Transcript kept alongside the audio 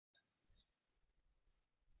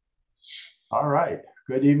All right.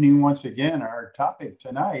 Good evening once again. Our topic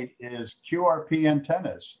tonight is QRP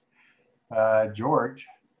antennas. George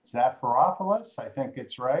Zafiropoulos, I think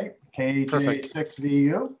it's right,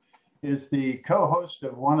 KA6VU, is the co-host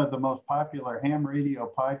of one of the most popular ham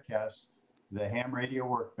radio podcasts, the Ham Radio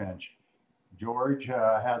Workbench. George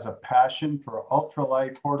has a passion for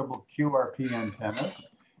ultralight portable QRP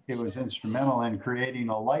antennas. He was instrumental in creating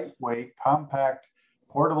a lightweight, compact,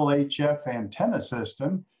 portable HF antenna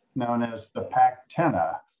system known as the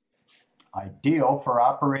PackTenna, ideal for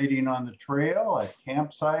operating on the trail, at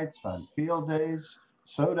campsites, on field days,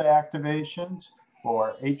 SOTA activations,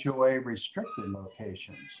 or HOA restricted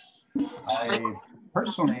locations. I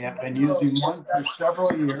personally have been using one for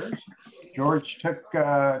several years. George took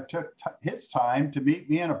his time to meet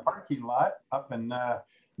me in a parking lot up in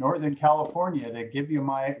Northern California to give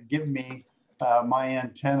me my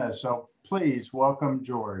antenna. So please welcome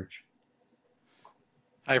George.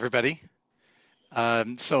 Hi, everybody.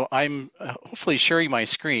 So I'm hopefully sharing my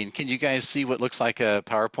screen. Can you guys see what looks like a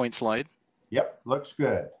PowerPoint slide? Yep, looks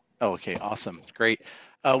good. Oh, okay, awesome, great.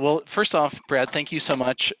 Well, first off, Brad, thank you so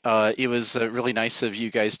much. It was really nice of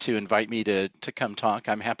you guys to invite me to come talk.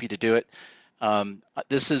 I'm happy to do it.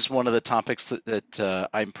 This is one of the topics that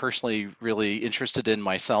I'm personally really interested in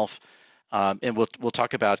myself, and we'll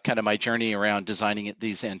talk about kind of my journey around designing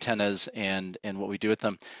these antennas and what we do with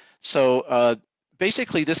them. So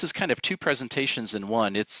basically, this is kind of two presentations in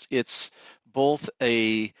one. It's both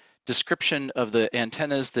a description of the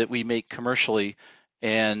antennas that we make commercially,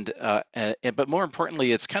 but more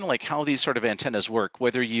importantly, it's kind of like how these sort of antennas work.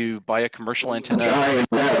 Whether you buy a commercial antenna.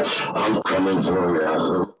 I'm coming for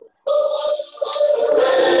you.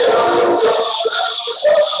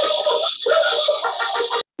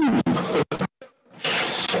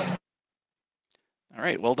 All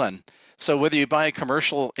right, well done. So whether you buy a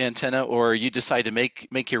commercial antenna or you decide to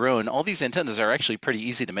make your own, all these antennas are actually pretty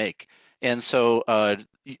easy to make. And so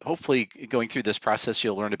hopefully going through this process,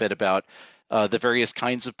 you'll learn a bit about the various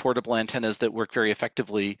kinds of portable antennas that work very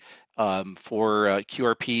effectively for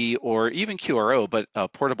QRP or even QRO, but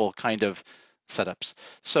portable kind of setups.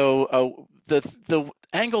 So the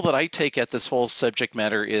angle that I take at this whole subject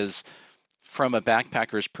matter is from a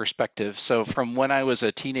backpacker's perspective. So from when I was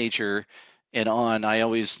a teenager and on, I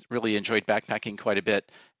always really enjoyed backpacking quite a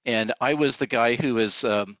bit. And I was the guy who was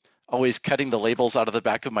always cutting the labels out of the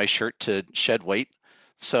back of my shirt to shed weight.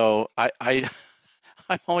 So I'm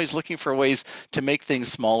always looking for ways to make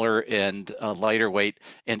things smaller and lighter weight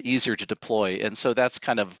and easier to deploy. And so that's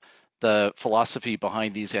kind of the philosophy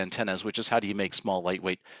behind these antennas, which is how do you make small,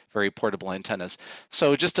 lightweight, very portable antennas.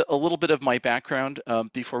 So just a little bit of my background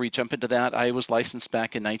before we jump into that. I was licensed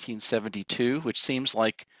back in 1972, which seems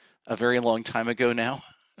like a very long time ago now.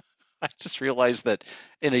 I just realized that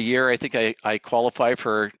in a year, I think I qualify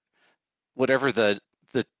for whatever the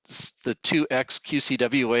 2x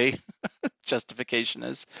QCWA justification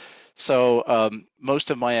is. So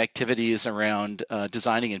most of my activity is around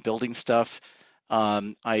designing and building stuff.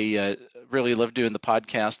 I really love doing the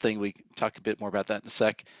podcast thing. We can talk a bit more about that in a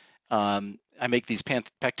sec. I make these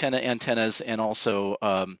PackTenna antennas, and also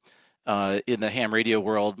in the ham radio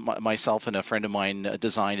world, myself and a friend of mine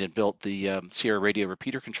designed and built the Sierra radio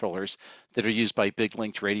repeater controllers that are used by big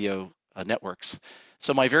linked radio networks.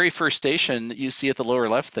 So my very first station you see at the lower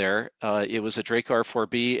left there, it was a Drake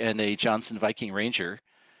R4B and a Johnson Viking Ranger.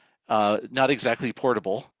 Not exactly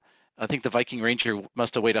portable. I think the Viking Ranger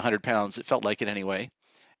must have weighed 100 pounds. It felt like it anyway.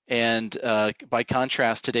 And by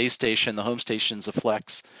contrast, today's station, the home station's a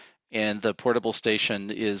Flex, and the portable station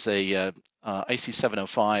is a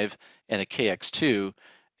IC705 and a KX2,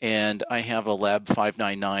 and I have a Lab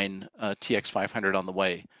 599 TX500 on the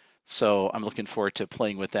way. So I'm looking forward to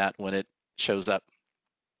playing with that when it shows up.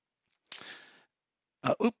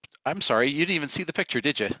 Oops, I'm sorry, you didn't even see the picture,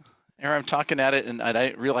 did you? Here I'm talking at it, and I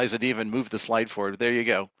didn't realize I didn't even move the slide forward. There you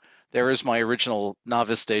go. There is my original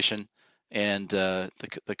novice station and the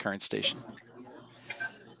current station.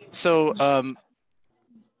 So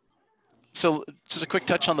just a quick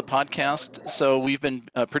touch on the podcast. So we've been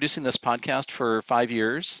producing this podcast for 5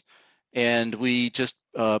 years, and we just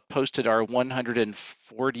posted our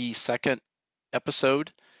 142nd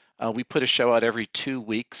episode. We put a show out every 2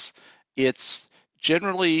 weeks. It's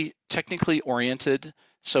generally technically oriented,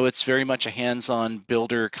 so it's very much a hands-on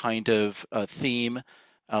builder kind of theme.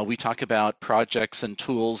 We talk about projects and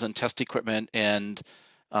tools and test equipment and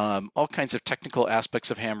all kinds of technical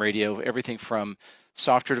aspects of ham radio, everything from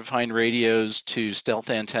software-defined radios to stealth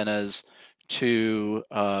antennas to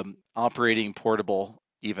operating portable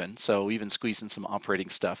even, so even squeezing some operating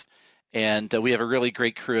stuff. And we have a really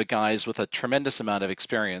great crew of guys with a tremendous amount of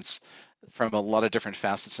experience from a lot of different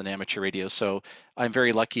facets in amateur radio. So I'm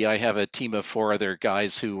very lucky. I have a team of 4 other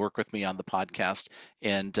guys who work with me on the podcast,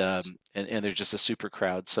 and they're just a super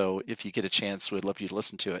crowd. So if you get a chance, we'd love you to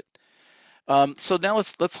listen to it. So now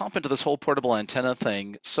let's hop into this whole portable antenna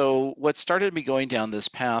thing. So what started me going down this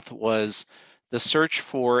path was the search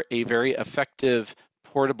for a very effective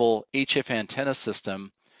portable HF antenna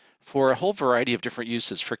system for a whole variety of different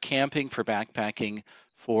uses, for camping, for backpacking,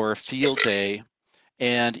 for field day,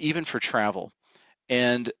 and even for travel.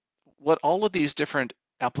 And what all of these different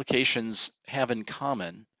applications have in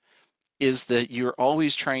common is that you're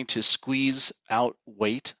always trying to squeeze out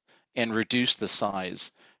weight and reduce the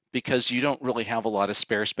size, because you don't really have a lot of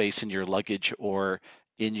spare space in your luggage or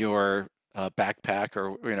in your backpack,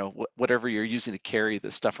 or whatever you're using to carry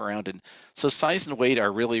this stuff around. And so size and weight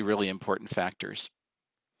are really, really important factors.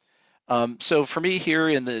 So for me here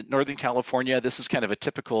in the Northern California, this is kind of a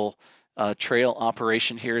typical trail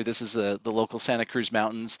operation here. This is the local Santa Cruz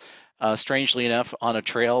Mountains. Strangely enough, on a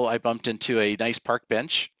trail, I bumped into a nice park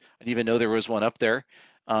bench. I didn't even know there was one up there.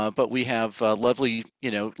 But we have lovely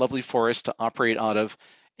forest to operate out of.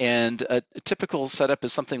 And a typical setup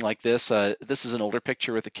is something like this. This is an older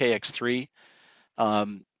picture with the KX3.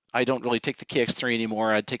 I don't really take the KX3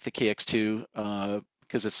 anymore. I'd take the KX2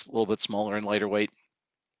 because it's a little bit smaller and lighter weight.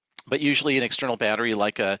 But usually an external battery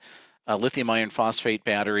like a lithium iron phosphate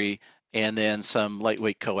battery, and then some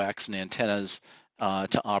lightweight coax and antennas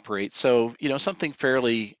to operate. So something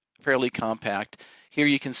fairly compact. Here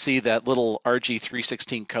you can see that little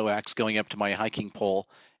RG316 coax going up to my hiking pole,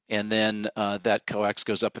 and then that coax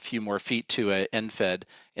goes up a few more feet to an end fed,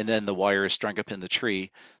 and then the wire is strung up in the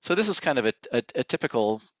tree. So this is kind of a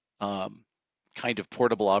typical kind of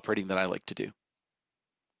portable operating that I like to do.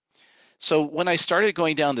 So when I started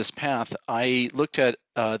going down this path, I looked at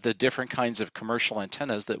the different kinds of commercial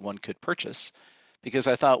antennas that one could purchase, because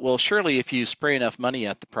I thought, well, surely if you spray enough money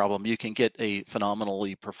at the problem, you can get a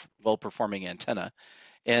phenomenally well-performing antenna.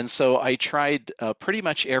 And so I tried pretty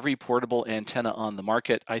much every portable antenna on the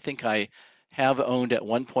market. I think I have owned at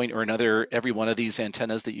one point or another every one of these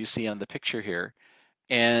antennas that you see on the picture here.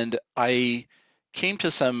 And I came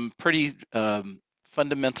to some pretty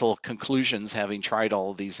fundamental conclusions having tried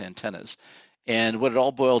all of these antennas. And what it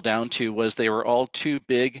all boiled down to was they were all too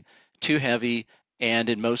big, too heavy, and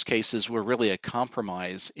in most cases were really a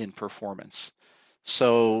compromise in performance.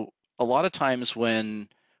 So a lot of times when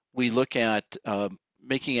we look at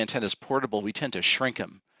making antennas portable, we tend to shrink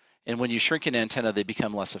them. And when you shrink an antenna, they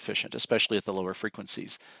become less efficient, especially at the lower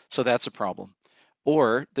frequencies. So that's a problem.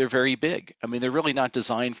 Or they're very big. I mean, they're really not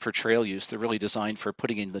designed for trail use. They're really designed for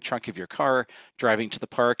putting in the trunk of your car, driving to the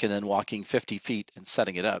park, and then walking 50 feet and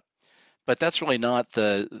setting it up. But that's really not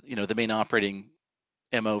the main operating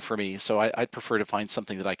MO for me. So I'd prefer to find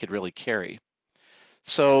something that I could really carry.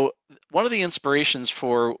 So one of the inspirations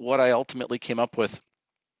for what I ultimately came up with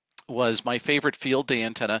was my favorite field day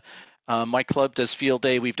antenna. My club does field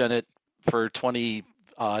day. We've done it for 20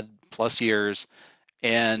 odd plus years.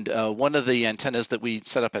 And one of the antennas that we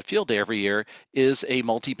set up at field day every year is a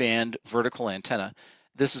multi-band vertical antenna.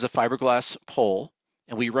 This is a fiberglass pole,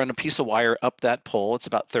 and we run a piece of wire up that pole. It's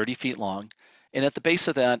about 30 feet long. And at the base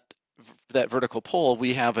of that vertical pole,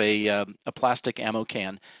 we have a plastic ammo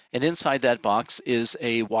can. And inside that box is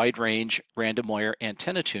a wide range random wire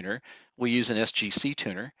antenna tuner. We use an SGC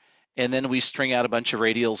tuner. And then we string out a bunch of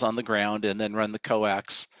radials on the ground and then run the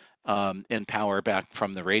coax and power back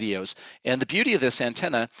from the radios. And the beauty of this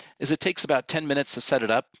antenna is it takes about 10 minutes to set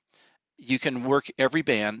it up. You can work every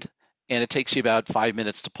band, and it takes you about 5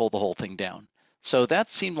 minutes to pull the whole thing down. So that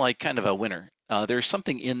seemed like kind of a winner. There's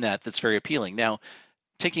something in that that's very appealing. Now,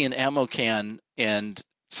 taking an ammo can and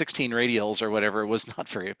 16 radials or whatever was not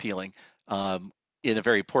very appealing in a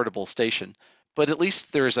very portable station, but at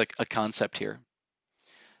least there's a concept here.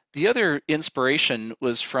 The other inspiration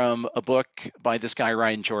was from a book by this guy,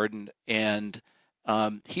 Ryan Jordan, and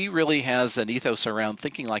he really has an ethos around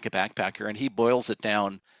thinking like a backpacker, and he boils it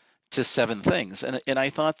down to 7 things. And I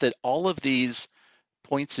thought that all of these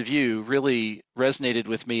points of view really resonated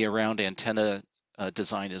with me around antenna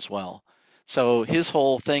design as well. So his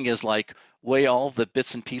whole thing is like, weigh all the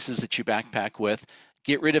bits and pieces that you backpack with,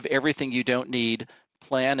 get rid of everything you don't need,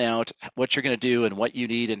 plan out what you're going to do and what you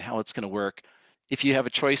need and how it's going to work. If you have a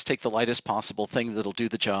choice, take the lightest possible thing that'll do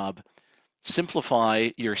the job. Simplify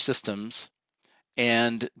your systems,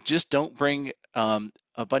 and just don't bring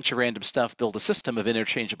a bunch of random stuff. Build a system of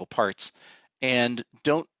interchangeable parts, and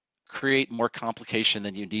don't create more complication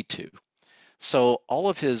than you need to. So all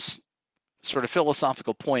of his sort of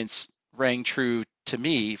philosophical points rang true to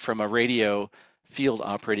me from a radio field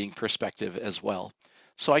operating perspective as well.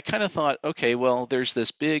 So I kind of thought, okay, well, there's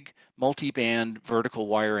this big multi-band vertical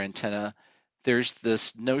wire antenna. There's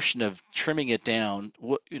this notion of trimming it down.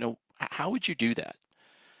 What, how would you do that?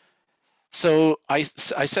 So I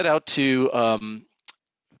set out to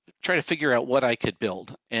try to figure out what I could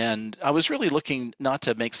build. And I was really looking not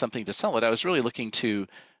to make something to sell it. I was really looking to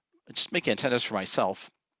just make antennas for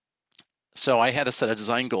myself. So I had a set of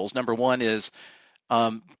design goals. Number one is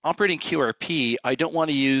operating QRP, I don't want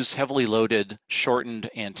to use heavily loaded, shortened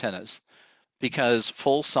antennas because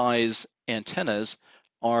full-size antennas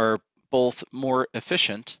are both more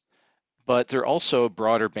efficient, but they're also a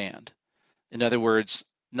broader band. In other words,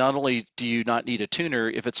 not only do you not need a tuner,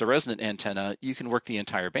 if it's a resonant antenna, you can work the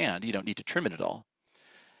entire band. You don't need to trim it at all.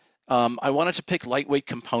 I wanted to pick lightweight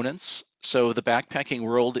components. So the backpacking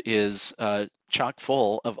world is chock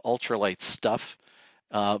full of ultralight stuff.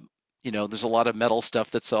 There's a lot of metal stuff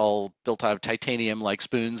that's all built out of titanium, like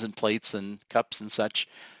spoons and plates and cups and such.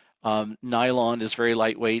 Nylon is very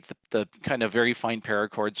lightweight. The kind of very fine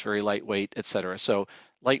paracord is very lightweight, etc. So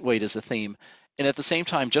lightweight is a theme. And at the same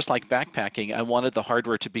time, just like backpacking, I wanted the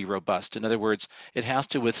hardware to be robust. In other words, it has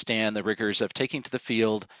to withstand the rigors of taking to the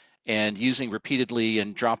field and using repeatedly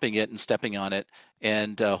and dropping it and stepping on it,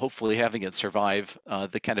 and hopefully having it survive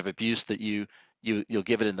the kind of abuse that you'll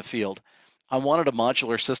give it in the field. I wanted a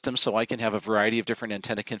modular system so I can have a variety of different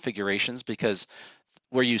antenna configurations, because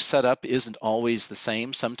where you set up isn't always the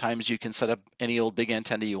same. Sometimes you can set up any old big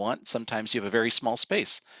antenna you want. Sometimes you have a very small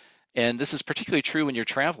space. And this is particularly true when you're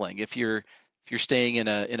traveling. If you're staying in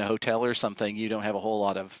a hotel or something, you don't have a whole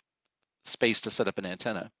lot of space to set up an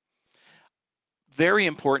antenna. Very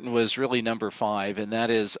important was really number 5, and that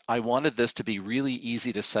is I wanted this to be really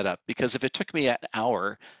easy to set up, because if it took me an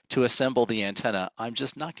hour to assemble the antenna, I'm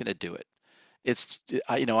just not going to do it.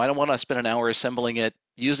 I don't want to spend an hour assembling it,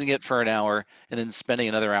 using it for an hour, and then spending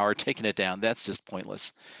another hour taking it down. That's just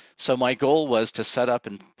pointless. So my goal was to set up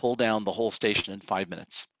and pull down the whole station in 5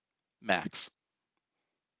 minutes, max.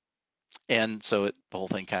 And so the whole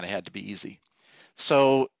thing kind of had to be easy.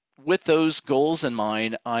 So with those goals in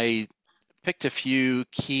mind, I picked a few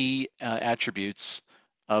key attributes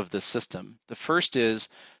of the system. The first is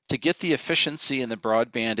to get the efficiency and the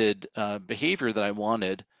broadbanded behavior that I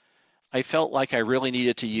wanted. I felt like I really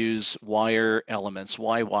needed to use wire elements.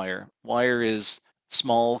 Why wire? Wire is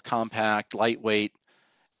small, compact, lightweight,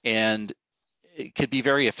 and it could be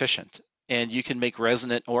very efficient. And you can make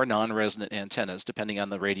resonant or non-resonant antennas depending on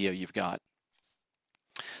the radio you've got.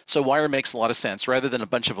 So wire makes a lot of sense rather than a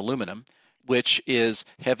bunch of aluminum, which is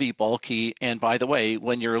heavy, bulky, and by the way,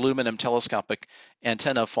 when your aluminum telescopic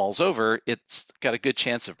antenna falls over, it's got a good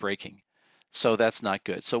chance of breaking. So that's not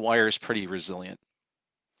good. So wire is pretty resilient.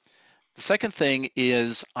 The second thing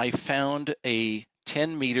is I found a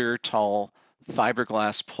 10-meter tall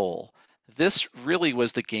fiberglass pole. This really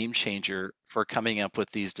was the game changer for coming up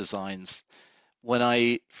with these designs. When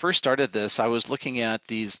I first started this, I was looking at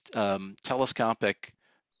these telescopic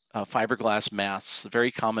fiberglass masts,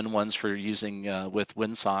 very common ones for using with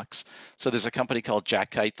windsocks. So there's a company called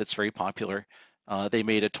Jackkite that's very popular. They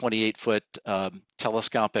made a 28-foot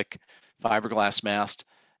telescopic fiberglass mast,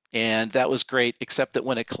 and that was great, except that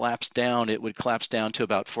when it collapsed down, it would collapse down to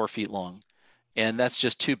about 4 feet long. And that's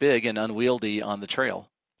just too big and unwieldy on the trail.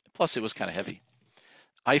 Plus, it was kind of heavy.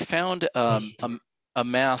 I found a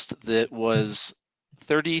mast that was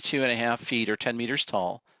 32.5 feet or 10 meters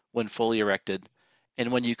tall when fully erected,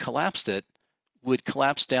 and when you collapsed it, would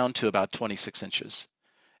collapse down to about 26 inches.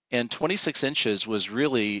 And 26 inches was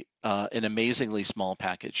really an amazingly small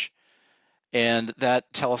package. And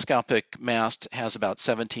that telescopic mast has about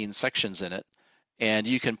 17 sections in it, and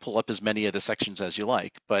you can pull up as many of the sections as you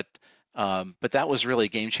like. But that was really a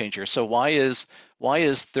game changer. So why is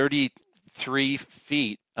 33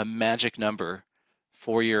 feet a magic number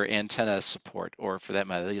for your antenna support, or for that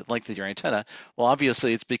matter, the length of your antenna? Well,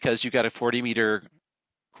 obviously it's because you got a 40-meter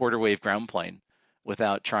quarter wave ground plane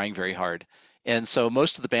without trying very hard. And so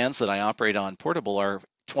most of the bands that I operate on portable are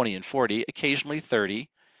 20 and 40, occasionally 30.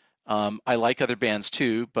 I like other bands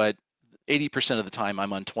too, but 80% of the time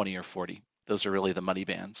I'm on 20 or 40. Those are really the money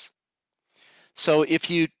bands. So if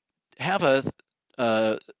you have a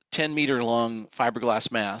 10-meter long fiberglass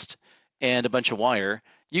mast and a bunch of wire,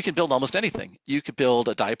 you can build almost anything. You could build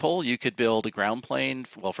a dipole, you could build a ground plane,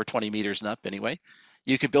 well, for 20 meters and up anyway.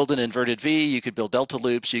 You could build an inverted V, you could build delta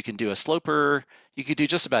loops, you can do a sloper, you could do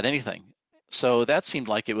just about anything. So that seemed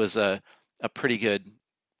like it was a pretty good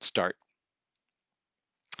start.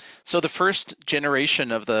 So the first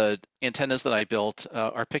generation of the antennas that I built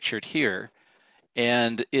are pictured here.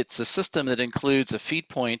 And it's a system that includes a feed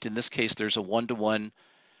point. In this case, there's a 1-to-1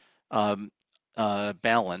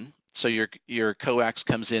 balun. So your coax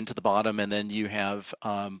comes into the bottom, and then you have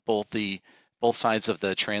both sides of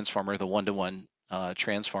the transformer, the one-to-one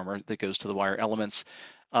transformer that goes to the wire elements.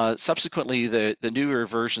 Subsequently, the newer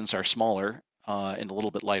versions are smaller and a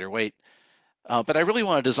little bit lighter weight. But I really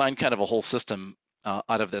want to design kind of a whole system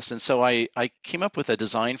out of this. And so I came up with a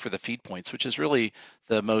design for the feed points, which is really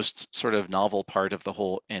the most sort of novel part of the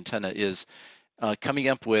whole antenna, is coming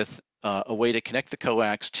up with a way to connect the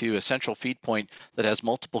coax to a central feed point that has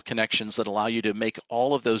multiple connections that allow you to make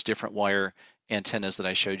all of those different wire antennas that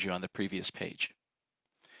I showed you on the previous page.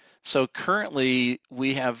 So currently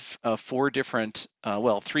we have 4 different,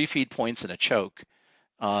 well, 3 feed points and a choke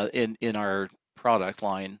in our product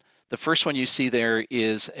line. The first one you see there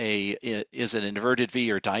is an inverted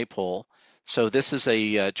V or dipole. So this is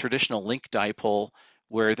a traditional link dipole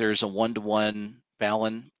where there's a 1-to-1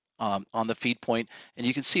 balun on the feed point, and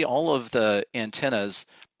you can see all of the antennas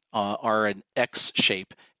are an X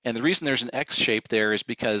shape. And the reason there's an X shape there is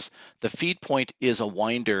because the feed point is a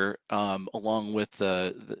winder along with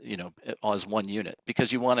as one unit,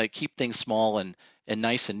 because you want to keep things small and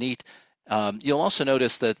nice and neat. You'll also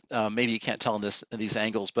notice that maybe you can't tell in these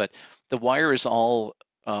angles, but the wire is all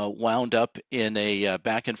wound up in a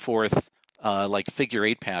back and forth like figure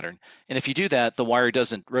 8 pattern. And if you do that, the wire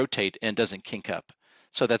doesn't rotate and doesn't kink up.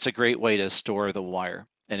 So that's a great way to store the wire,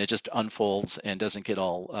 and it just unfolds and doesn't get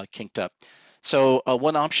all kinked up. So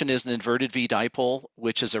one option is an inverted V dipole,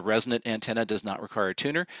 which is a resonant antenna, does not require a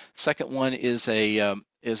tuner. Second one is a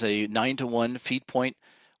 9-to-1 feed point,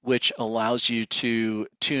 which allows you to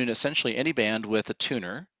tune essentially any band with a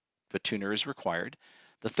tuner, but tuner is required.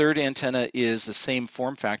 The third antenna is the same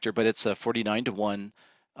form factor, but it's a 49-to-1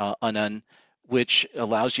 UNUN, which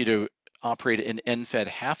allows you to operate an end-fed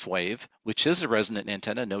half wave, which is a resonant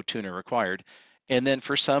antenna, no tuner required. And then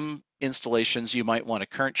for some installations, you might want a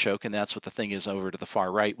current choke, and that's what the thing is over to the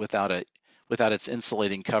far right without its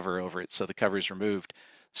insulating cover over it, so the cover is removed.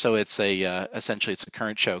 So it's essentially it's a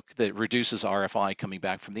current choke that reduces RFI coming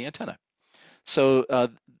back from the antenna. So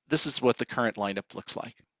this is what the current lineup looks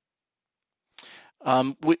like.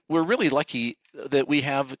 We're really lucky that we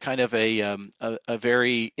have kind of a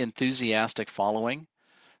very enthusiastic following.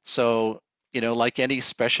 So, like any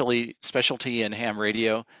specialty in ham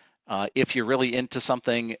radio, if you're really into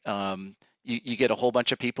something, you get a whole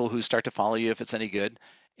bunch of people who start to follow you if it's any good.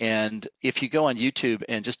 And if you go on YouTube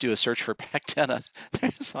and just do a search for PackTenna,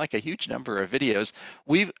 there's like a huge number of videos.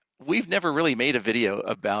 We've never really made a video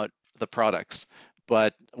about the products,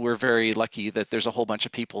 but we're very lucky that there's a whole bunch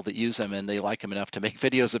of people that use them and they like them enough to make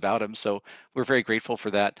videos about them. So we're very grateful for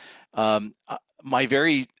that. My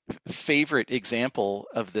very favorite example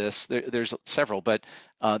of this, there's several, but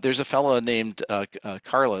there's a fellow named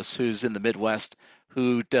Carlos who's in the Midwest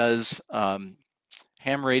who does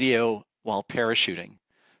ham radio while parachuting.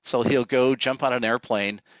 So he'll go jump on an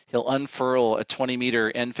airplane, he'll unfurl a 20-meter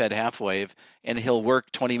end-fed half wave, and he'll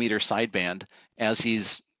work 20-meter sideband as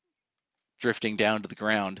he's drifting down to the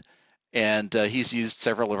ground. And he's used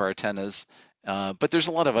several of our antennas, but there's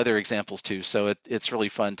a lot of other examples too. So it's really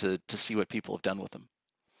fun to see what people have done with them.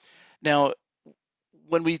 Now,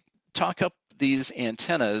 when we talk up these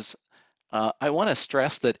antennas, I want to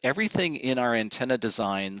stress that everything in our antenna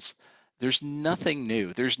designs, there's nothing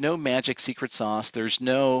new. There's no magic secret sauce. There's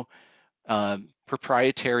no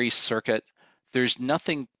proprietary circuit. There's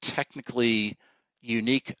nothing technically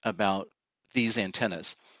unique about these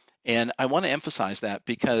antennas. And I want to emphasize that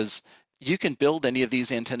because you can build any of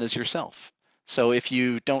these antennas yourself. So if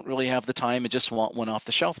you don't really have the time and just want one off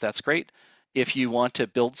the shelf, that's great. If you want to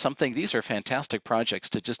build something, these are fantastic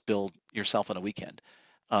projects to just build yourself on a weekend.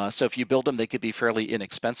 So if you build them, they could be fairly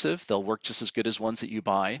inexpensive. They'll work just as good as ones that you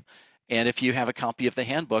buy. And if you have a copy of the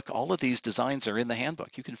handbook, all of these designs are in the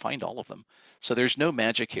handbook. You can find all of them. So there's no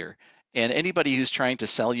magic here. And anybody who's trying to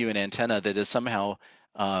sell you an antenna that is somehow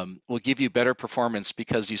will give you better performance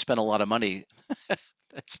because you spent a lot of money,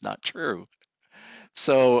 that's not true.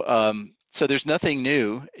 So so there's nothing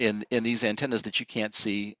new in these antennas that you can't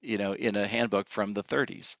see, in a handbook from the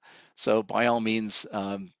 30s. So by all means,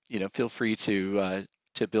 feel free to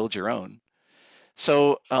build your own.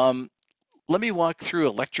 So let me walk through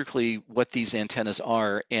electrically what these antennas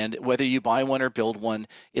are, and whether you buy one or build one,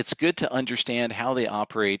 it's good to understand how they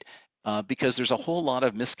operate because there's a whole lot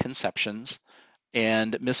of misconceptions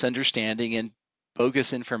and misunderstanding and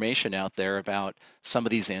bogus information out there about some of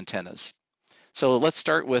these antennas. So let's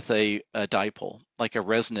start with a dipole, like a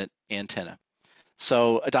resonant antenna.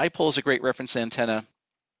 So a dipole is a great reference antenna.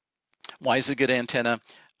 Why is it a good antenna?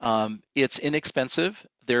 It's inexpensive.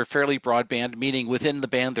 They're fairly broadband, meaning within the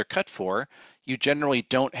band they're cut for, you generally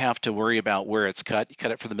don't have to worry about where it's cut. You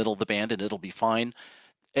cut it for the middle of the band and it'll be fine.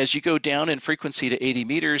 As you go down in frequency to 80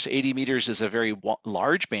 meters is a very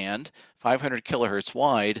large band, 500 kilohertz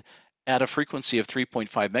wide, at a frequency of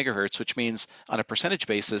 3.5 megahertz, which means on a percentage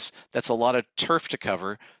basis, that's a lot of turf to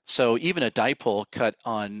cover. So even a dipole cut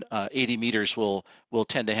on 80 meters will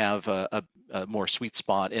tend to have a more sweet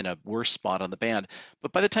spot and a worse spot on the band.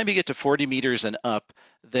 But by the time you get to 40 meters and up,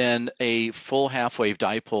 then a full half-wave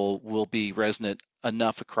dipole will be resonant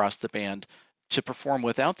enough across the band to perform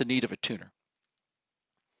without the need of a tuner.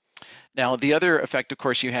 Now, the other effect, of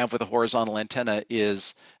course, you have with a horizontal antenna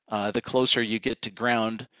is the closer you get to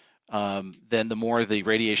ground, then the more the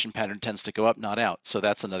radiation pattern tends to go up, not out. So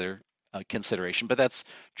that's another consideration, but that's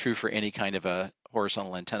true for any kind of a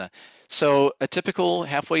horizontal antenna. So a typical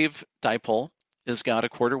half-wave dipole has got a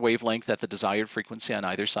quarter wavelength at the desired frequency on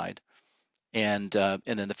either side. And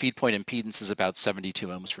then the feed point impedance is about 72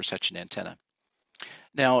 ohms for such an antenna.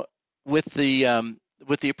 Now, with the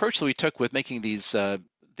approach that we took with making these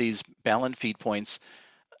Balun feed points,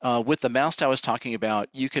 with the mast I was talking about,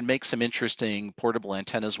 you can make some interesting portable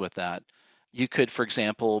antennas with that. You could, for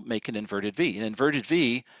example, make an inverted V. An inverted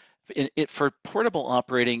V, for portable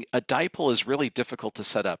operating, a dipole is really difficult to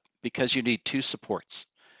set up because you need two supports.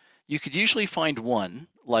 You could usually find one,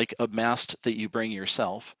 like a mast that you bring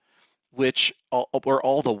yourself, where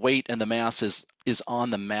all the weight and the mass is on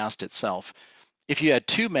the mast itself. If you had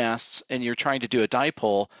two masts and you're trying to do a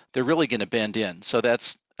dipole, they're really going to bend in. So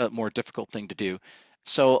that's a more difficult thing to do.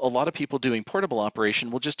 So a lot of people doing portable operation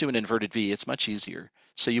will just do an inverted V. It's much easier.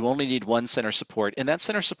 So you only need one center support, and that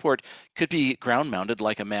center support could be ground mounted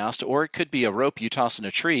like a mast, or it could be a rope you toss in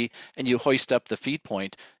a tree and you hoist up the feed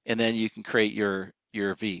point, and then you can create your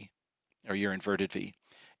V, or your inverted V.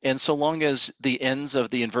 And so long as the ends of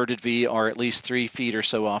the inverted V are at least 3 feet or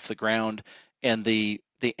so off the ground, and the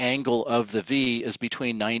angle of the V is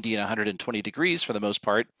between 90 and 120 degrees for the most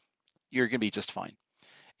part, you're going to be just fine.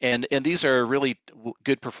 And these are really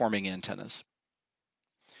good performing antennas.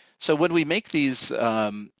 So when we make these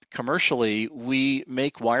commercially, we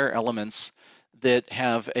make wire elements that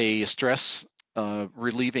have a stress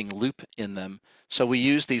relieving loop in them. So we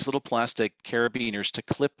use these little plastic carabiners to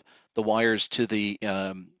clip the wires to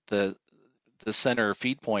the center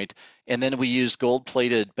feed point, and then we use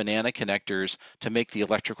gold-plated banana connectors to make the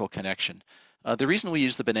electrical connection. The reason we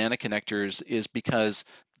use the banana connectors is because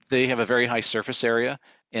they have a very high surface area,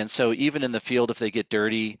 and so even in the field, if they get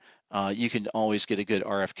dirty, you can always get a good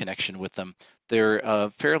RF connection with them. They're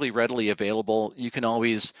fairly readily available. You can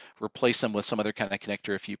always replace them with some other kind of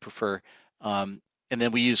connector if you prefer. And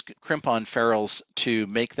then we use crimp-on ferrules to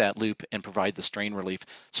make that loop and provide the strain relief.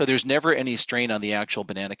 So there's never any strain on the actual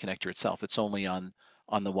banana connector itself. It's only on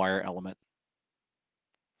the wire element.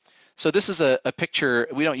 So this is a picture.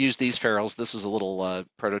 We don't use these ferrules. This is a little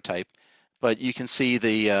prototype, but you can see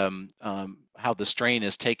the how the strain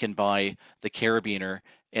is taken by the carabiner,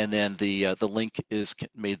 and then the link is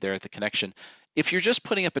made there at the connection. If you're just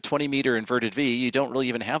putting up a 20-meter inverted V, you don't really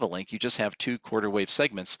even have a link. You just have 2 quarter-wave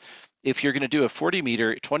segments. If you're going to do a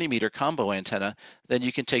 40-meter, 20-meter combo antenna, then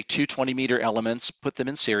you can take 2 20-meter elements, put them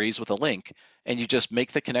in series with a link, and you just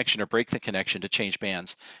make the connection or break the connection to change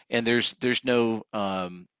bands. And there's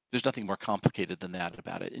nothing more complicated than that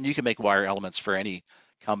about it. And you can make wire elements for any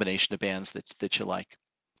combination of bands that you like.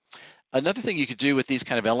 Another thing you could do with these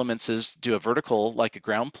kind of elements is do a vertical like a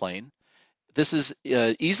ground plane. This is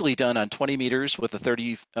easily done on 20 meters with a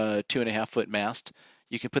 32.5-foot mast.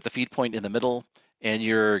 You can put the feed point in the middle, and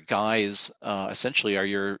your guys essentially are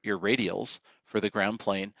your radials for the ground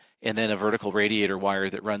plane, and then a vertical radiator wire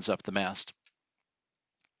that runs up the mast.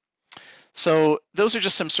 So those are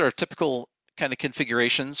just some sort of typical kind of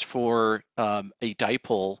configurations for a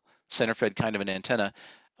dipole center-fed kind of an antenna.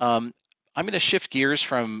 I'm going to shift gears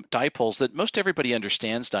from dipoles that most everybody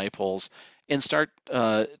understands dipoles and start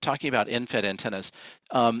talking about end-fed antennas.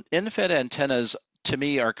 End-fed antennas to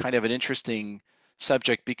me are kind of an interesting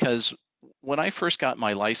subject because when I first got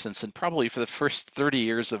my license, and probably for the first 30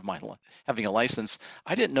 years of my having a license,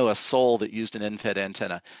 I didn't know a soul that used an end-fed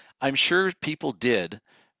antenna. I'm sure people did,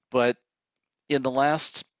 but in the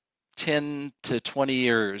last 10 to 20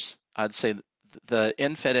 years, I'd say the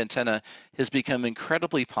end-fed antenna has become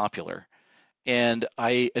incredibly popular. And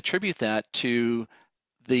I attribute that to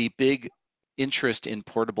the big interest in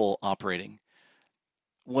portable operating.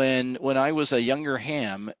 When I was a younger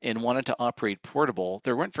ham and wanted to operate portable,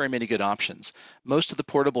 there weren't very many good options. Most of the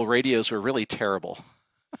portable radios were really terrible.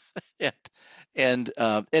 and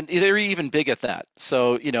they're even big at that.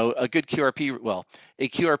 So, you know, a good a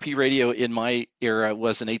QRP radio in my era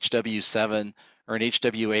was an HW7 or an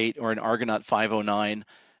HW8 or an Argonaut 509.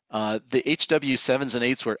 The HW7s and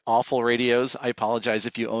 8s were awful radios. I apologize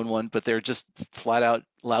if you own one, but they're just flat out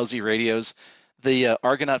lousy radios. The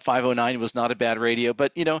Argonaut 509 was not a bad radio,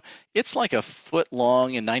 but you know, it's like a foot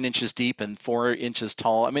long and 9 inches deep and 4 inches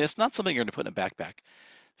tall. I mean, it's not something you're going to put in a backpack.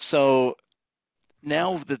 So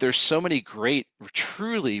now that there's so many great,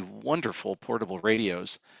 truly wonderful portable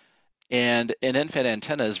radios, and an end-fed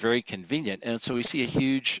antenna is very convenient, and so we see a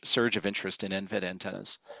huge surge of interest in end-fed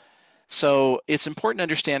antennas. So it's important to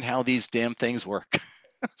understand how these damn things work.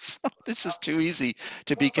 So this is too easy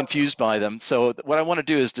to be confused by them. So what I want to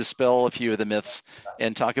do is dispel a few of the myths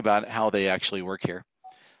and talk about how they actually work here.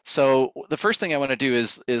 So the first thing I want to do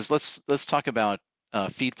is let's talk about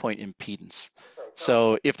feed point impedance.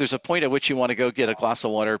 So if there's a point at which you want to go get a glass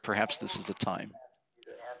of water, perhaps this is the time.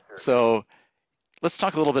 So let's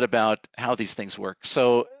talk a little bit about how these things work.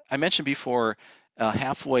 So I mentioned before, a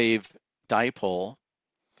half-wave dipole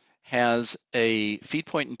has a feed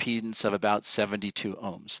point impedance of about 72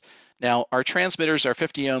 ohms. Now, our transmitters are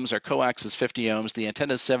 50 ohms, our coax is 50 ohms, the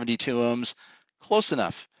antenna is 72 ohms, close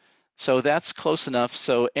enough. So that's close enough.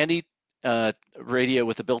 So any radio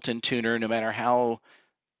with a built-in tuner, no matter how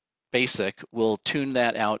basic, will tune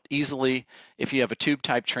that out easily. If you have a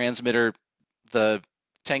tube-type transmitter, the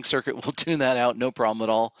tank circuit will tune that out, no problem at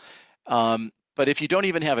all. But if you don't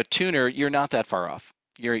even have a tuner, you're not that far off.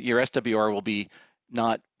 Your SWR will be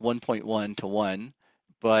not 1.1 to 1,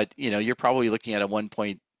 but you know, you're probably looking at a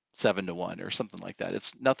 1.7 to 1 or something like that.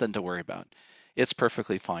 It's nothing to worry about. It's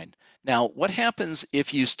perfectly fine. Now, what happens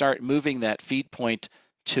if you start moving that feed point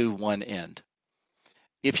to one end?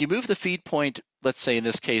 If you move the feed point, let's say in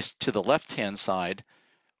this case, to the left-hand side,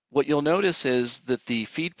 what you'll notice is that the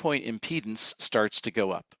feed point impedance starts to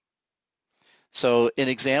go up. So an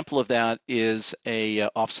example of that is a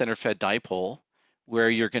off-center fed dipole, where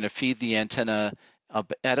you're going to feed the antenna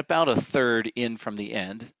at about a third in from the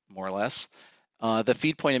end, more or less. The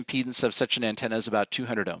feed point impedance of such an antenna is about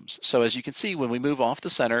 200 ohms. So as you can see, when we move off the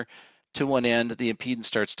center to one end, the impedance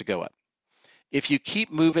starts to go up. If you keep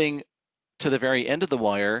moving to the very end of the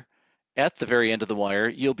wire, at the very end of the wire,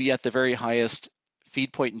 you'll be at the very highest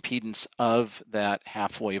feed point impedance of that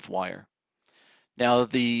half-wave wire. Now,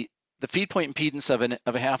 the feed point impedance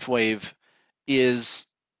of a half-wave is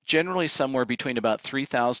generally somewhere between about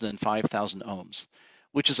 3,000 and 5,000 ohms,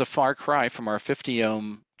 which is a far cry from our 50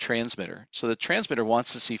 ohm transmitter. So the transmitter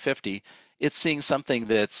wants to see 50. It's seeing something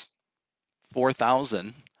that's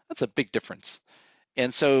 4,000. That's a big difference.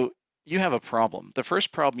 And so you have a problem. The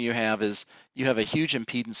first problem you have is you have a huge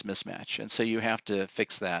impedance mismatch, and so you have to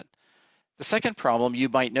fix that. The second problem you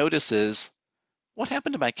might notice is, what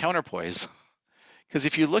happened to my counterpoise? Because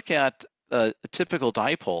if you look at a typical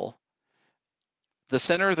dipole, the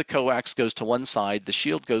center of the coax goes to one side, the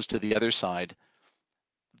shield goes to the other side.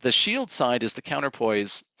 The shield side is the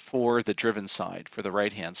counterpoise for the driven side, for the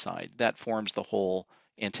right-hand side. That forms the whole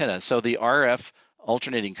antenna. So the RF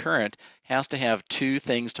alternating current has to have two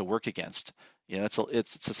things to work against. You know,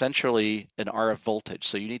 it's essentially an RF voltage.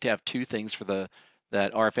 So you need to have two things for that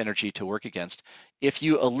RF energy to work against. If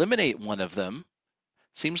you eliminate one of them,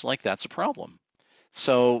 it seems like that's a problem.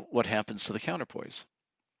 So what happens to the counterpoise?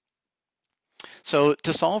 So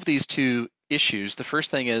to solve these two issues, the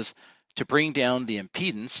first thing is to bring down the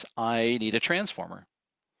impedance, I need a transformer.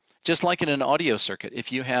 Just like in an audio circuit,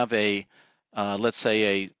 if you have a, let's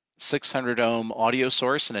say a 600 ohm audio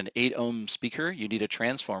source and an 8 ohm speaker, you need a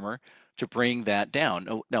transformer to bring that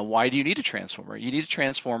down. Now, why do you need a transformer? You need a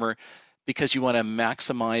transformer because you want to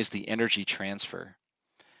maximize the energy transfer.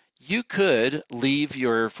 You could leave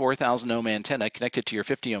your 4,000 ohm antenna connected to your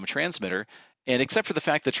 50 ohm transmitter, and except for the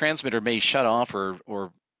fact the transmitter may shut off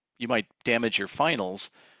or you might damage your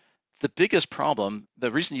finals, the biggest problem,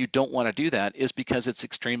 the reason you don't want to do that is because it's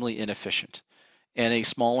extremely inefficient and a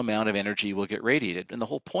small amount of energy will get radiated. And the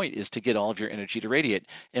whole point is to get all of your energy to radiate.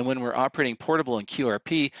 And when we're operating portable in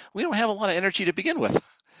QRP, we don't have a lot of energy to begin with.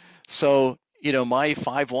 So, you know, my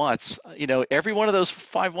 5 watts, you know, every one of those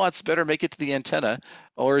 5 watts better make it to the antenna,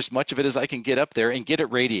 or as much of it as I can get up there and get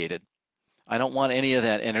it radiated. I don't want any of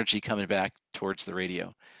that energy coming back towards the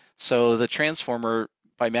radio. So the transformer,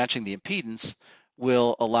 by matching the impedance,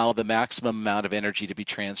 will allow the maximum amount of energy to be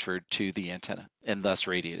transferred to the antenna and thus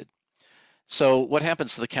radiated. So what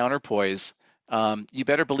happens to the counterpoise? You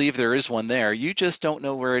better believe there is one there. You just don't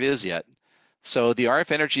know where it is yet. So the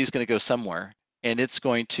RF energy is going to go somewhere, and it's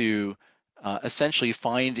going to essentially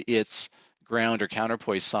find its ground or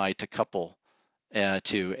counterpoise side to couple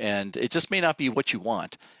to, and it just may not be what you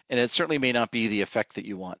want, and it certainly may not be the effect that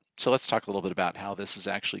you want. So let's talk a little bit about how this is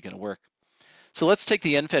actually going to work. So let's take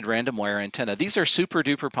the end-fed random wire antenna. These are super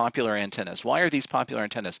duper popular antennas. Why are these popular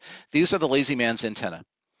antennas? These are the lazy man's antenna.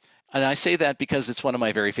 And I say that because it's one of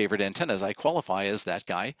my very favorite antennas. I qualify as that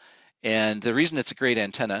guy. And the reason it's a great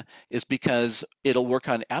antenna is because it'll work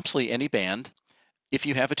on absolutely any band if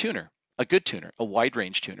you have a tuner, a good tuner, a wide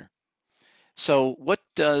range tuner. So what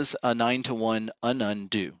does a 9-to-1 un-un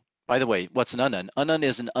do? By the way, what's an un-un? Un-un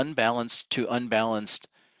is an unbalanced to unbalanced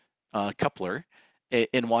coupler.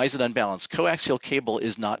 And why is it unbalanced? Coaxial cable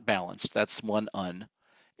is not balanced. That's one un.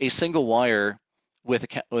 A single wire with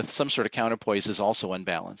some sort of counterpoise is also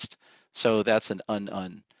unbalanced. So that's an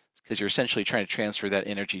un-un, because you're essentially trying to transfer that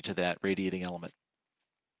energy to that radiating element.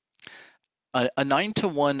 A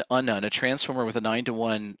 9-to-1 un-un, a transformer with a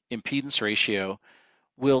 9-to-1 impedance ratio,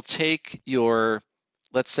 will take your,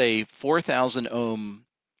 let's say, 4,000 ohm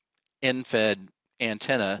end-fed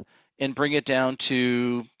antenna and bring it down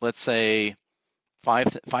to, let's say,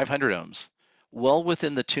 500 ohms, well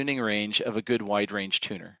within the tuning range of a good wide range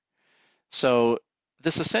tuner. So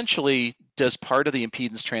this essentially does part of the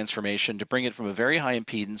impedance transformation to bring it from a very high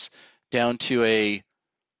impedance down to a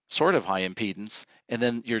sort of high impedance, and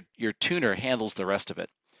then your tuner handles the rest of it.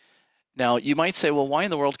 Now, you might say, well, why in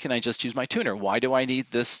the world can I just use my tuner? Why do I need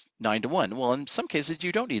this 9-to-1? Well, in some cases,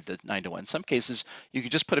 you don't need the 9-to-1. In some cases, you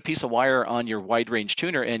could just put a piece of wire on your wide range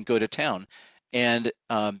tuner and go to town. And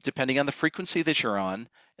depending on the frequency that you're on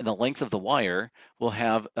and the length of the wire will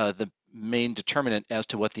have the main determinant as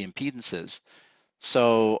to what the impedance is.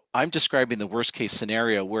 So I'm describing the worst case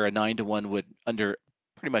scenario where a 9-to-1 would, under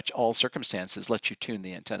pretty much all circumstances, let you tune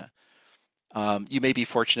the antenna. You may be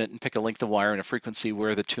fortunate and pick a length of wire and a frequency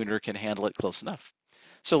where the tuner can handle it close enough.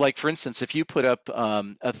 So like, for instance, if you put up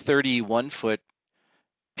a 31-foot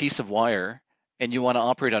piece of wire and you want to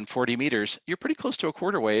operate on 40 meters, you're pretty close to a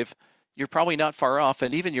quarter wave. You're probably not far off,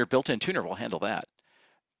 and even your built-in tuner will handle that.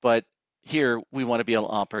 But here, we want to be able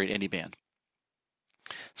to operate any band.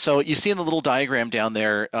 So you see in the little diagram down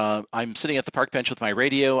there, I'm sitting at the park bench with my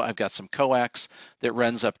radio. I've got some coax that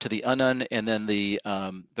runs up to the un-un, and then the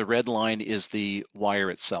red line is the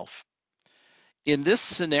wire itself. In this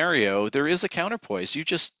scenario, there is a counterpoise. You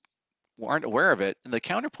just aren't aware of it, and the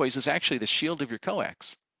counterpoise is actually the shield of your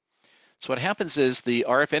coax. So what happens is the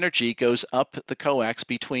RF energy goes up the coax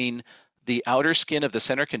between the outer skin of the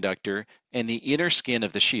center conductor and the inner skin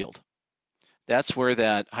of the shield. That's where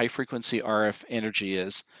that high frequency RF energy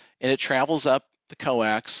is, and it travels up the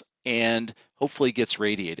coax and hopefully gets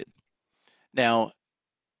radiated. Now,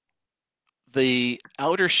 the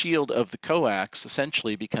outer shield of the coax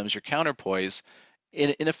essentially becomes your counterpoise,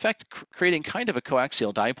 in effect creating kind of a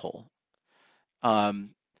coaxial dipole.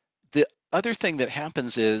 The other thing that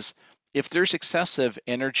happens is if there's excessive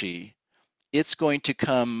energy, it's going to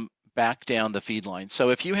come back down the feed line. So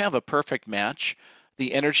if you have a perfect match,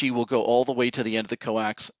 the energy will go all the way to the end of the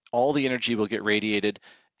coax, all the energy will get radiated,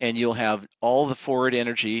 and you'll have all the forward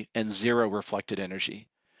energy and zero reflected energy.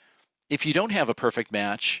 If you don't have a perfect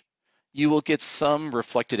match, you will get some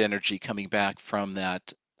reflected energy coming back from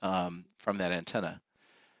that antenna.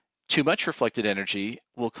 Too much reflected energy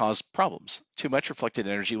will cause problems. Too much reflected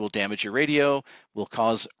energy will damage your radio, will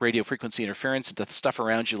cause radio frequency interference into stuff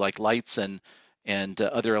around you like lights and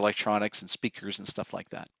other electronics and speakers and stuff like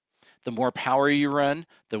that. The more power you run,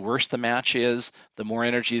 the worse the match is, the more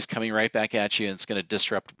energy is coming right back at you, and it's going to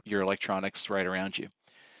disrupt your electronics right around you.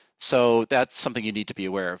 So that's something you need to be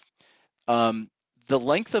aware of. The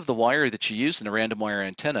length of the wire that you use in a random wire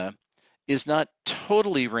antenna is not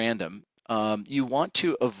totally random. You want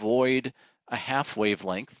to avoid a half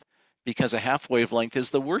wavelength because a half wavelength is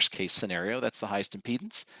the worst case scenario. That's the highest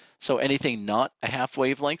impedance. So anything not a half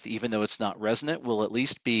wavelength, even though it's not resonant, will at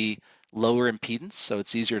least be lower impedance, so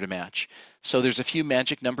it's easier to match. So there's a few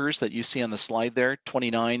magic numbers that you see on the slide there,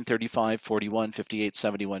 29, 35, 41, 58,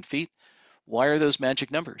 71 feet. Why are those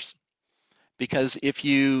magic numbers? Because if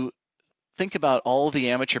you think about all the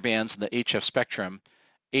amateur bands in the HF spectrum,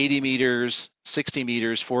 80 meters, 60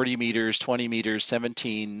 meters, 40 meters, 20 meters,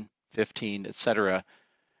 17, 15, etc.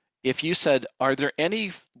 If you said, are there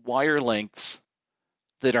any wire lengths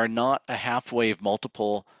that are not a half wave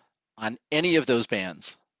multiple on any of those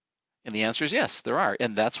bands? And the answer is yes, there are,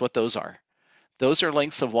 and that's what those are. Those are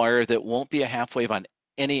lengths of wire that won't be a half wave on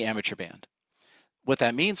any amateur band. What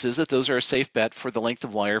that means is that those are a safe bet for the length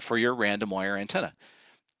of wire for your random wire antenna.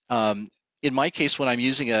 In my case, when I'm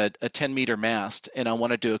using a 10-meter mast and I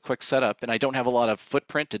want to do a quick setup and I don't have a lot of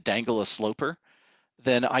footprint to dangle a sloper,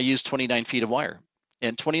 then I use 29 feet of wire.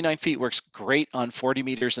 And 29 feet works great on 40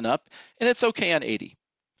 meters and up, and it's okay on 80.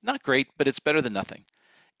 Not great, but it's better than nothing.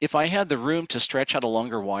 If I had the room to stretch out a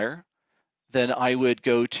longer wire, then I would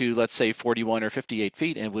go to, let's say, 41 or 58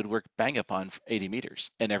 feet and would work bang up on 80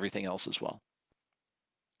 meters and everything else as well.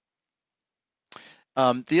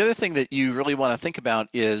 The other thing that you really want to think about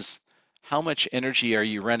is how much energy are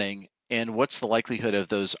you running and what's the likelihood of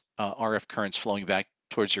those RF currents flowing back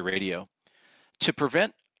towards your radio. To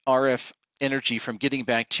prevent RF energy from getting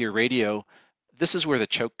back to your radio, this is where the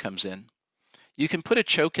choke comes in. You can put a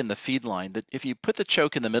choke in the feed line. That if you put the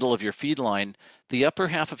choke in the middle of your feed line, the upper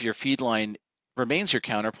half of your feed line remains your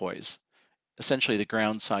counterpoise, essentially the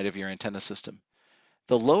ground side of your antenna system.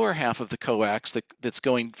 The lower half of the coax that's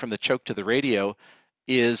going from the choke to the radio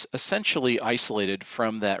is essentially isolated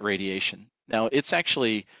from that radiation. Now, it's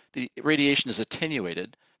actually, the radiation is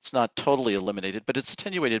attenuated. It's not totally eliminated, but it's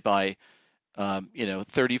attenuated by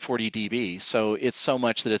 30, 40 dB. So it's so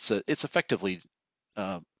much that it's effectively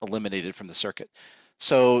eliminated from the circuit.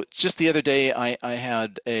 So just the other day, I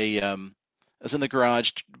was in the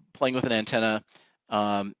garage playing with an antenna.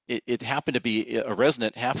 It happened to be a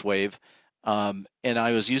resonant half wave, and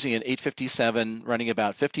I was using an 857 running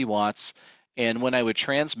about 50 watts. And when I would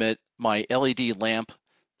transmit, my LED lamp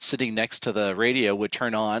sitting next to the radio would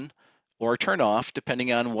turn on or turn off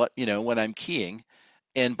depending on when I'm keying.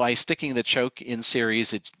 And by sticking the choke in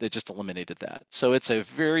series, they just eliminated that. So it's a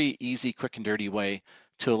very easy, quick, and dirty way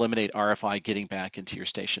to eliminate RFI getting back into your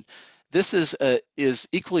station. This is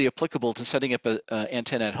equally applicable to setting up an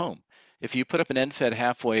antenna at home. If you put up an end-fed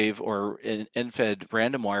half wave or an end-fed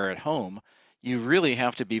random wire at home, you really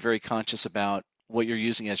have to be very conscious about what you're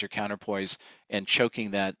using as your counterpoise and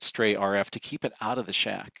choking that stray RF to keep it out of the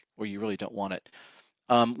shack where you really don't want it.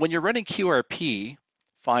 When you're running QRP,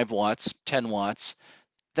 5 watts, 10 watts,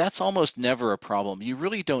 that's almost never a problem. You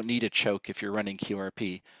really don't need a choke if you're running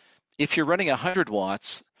QRP. If you're running 100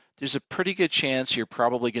 watts, there's a pretty good chance you're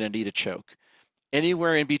probably going to need a choke.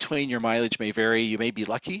 Anywhere in between, your mileage may vary. You may be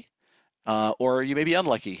lucky, or you may be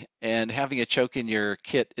unlucky, and having a choke in your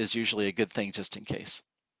kit is usually a good thing just in case.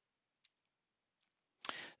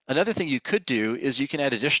 Another thing you could do is you can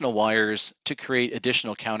add additional wires to create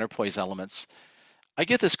additional counterpoise elements. I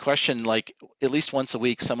get this question like at least once a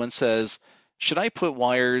week. Someone says, should I put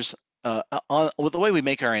wires well, the way we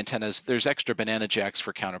make our antennas, there's extra banana jacks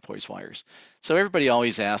for counterpoise wires. So everybody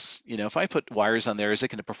always asks, if I put wires on there, is it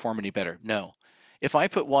going to perform any better? No. If I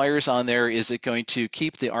put wires on there, is it going to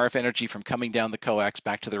keep the RF energy from coming down the coax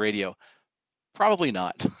back to the radio? Probably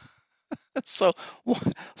not. So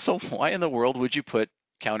why in the world would you put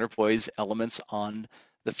counterpoise elements on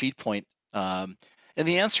the feed point? And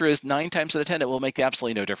the answer is 9 times out of 10, it will make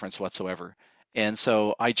absolutely no difference whatsoever. And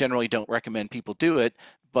so I generally don't recommend people do it,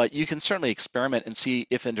 but you can certainly experiment and see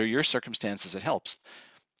if under your circumstances it helps.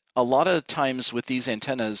 A lot of times with these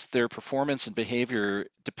antennas, their performance and behavior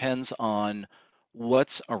depends on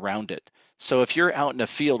what's around it. So if you're out in a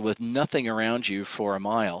field with nothing around you for a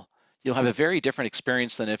mile, you'll have a very different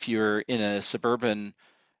experience than if you're in a suburban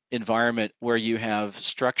environment where you have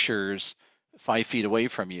structures 5 feet away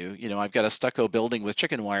from you. I've got a stucco building with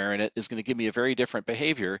chicken wire in it is going to give me a very different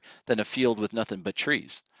behavior than a field with nothing but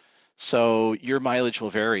trees. So your mileage will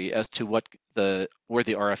vary as to where the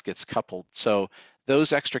RF gets coupled. So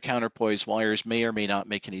those extra counterpoise wires may or may not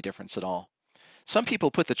make any difference at all. Some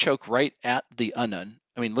people put the choke right at the unknown.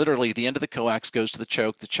 I mean, literally the end of the coax goes to the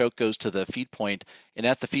choke goes to the feed point, and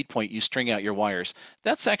at the feed point you string out your wires.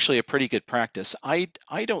 That's actually a pretty good practice. I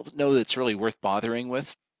don't know that it's really worth bothering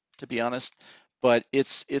with, to be honest, but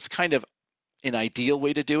it's kind of an ideal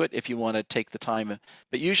way to do it if you want to take the time,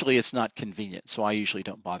 but usually it's not convenient, so I usually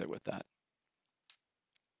don't bother with that.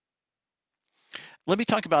 Let me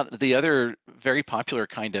talk about the other very popular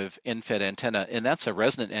kind of end-fed antenna, and that's a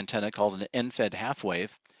resonant antenna called an end-fed half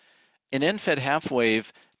wave. An end-fed half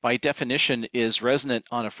wave, by definition, is resonant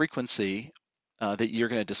on a frequency that you're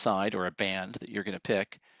going to decide, or a band that you're going to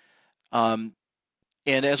pick. And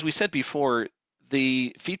as we said before,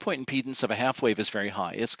 the feed point impedance of a half wave is very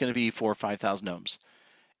high. It's going to be 4,000 or 5,000 ohms.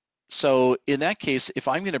 So in that case, if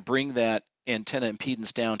I'm going to bring that antenna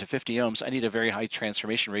impedance down to 50 ohms, I need a very high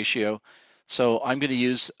transformation ratio. So I'm going to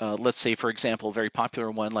use, let's say, for example, a very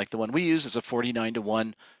popular one like the one we use is a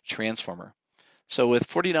 49-to-1 transformer. So with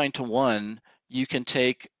 49-to-1, you can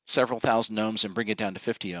take several thousand ohms and bring it down to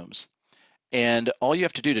 50 ohms. And all you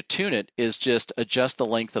have to do to tune it is just adjust the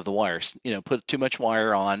length of the wires. Put too much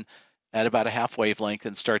wire on at about a half wavelength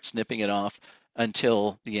and start snipping it off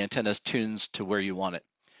until the antenna tunes to where you want it.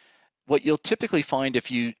 What you'll typically find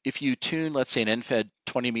if you tune, let's say, an end-fed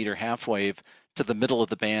 20-meter half wave to the middle of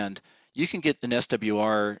the band, you can get an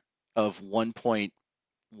SWR of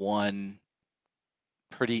 1.1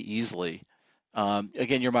 pretty easily.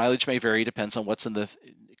 Again, your mileage may vary, depends on what's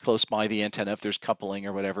close by the antenna, if there's coupling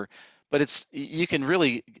or whatever, but you can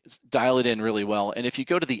really dial it in really well. And if you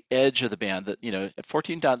go to the edge of the band, that at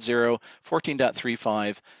 14.0,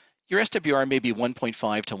 14.35, your SWR may be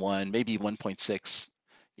 1.5 to 1, maybe 1.6.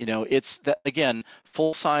 You know, it's that, again,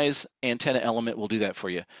 full size antenna element will do that for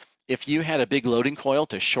you. If you had a big loading coil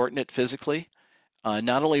to shorten it physically,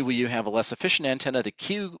 not only will you have a less efficient antenna, the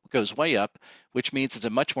Q goes way up, which means it's a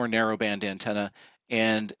much more narrow band antenna,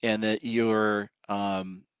 and that your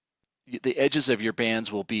the edges of your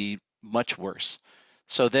bands will be much worse.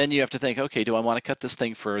 So then you have to think, okay, do I want to cut this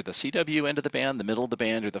thing for the CW end of the band, the middle of the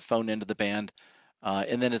band, or the phone end of the band?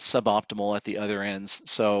 And then it's suboptimal at the other ends.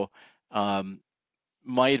 So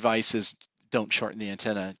my advice is don't shorten the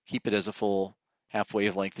antenna. Keep it as a full half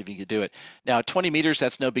wavelength if you can do it. Now, 20 meters,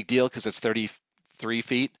 that's no big deal because it's 33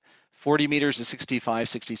 feet. 40 meters is 65,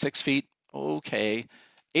 66 feet. Okay.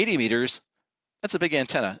 80 meters, that's a big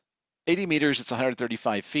antenna. 80 meters, it's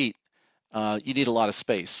 135 feet. You need a lot of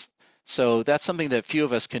space. So that's something that few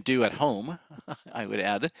of us can do at home, I would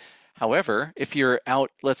add. However, if you're out,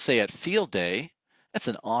 let's say at field day, that's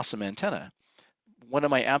an awesome antenna. One of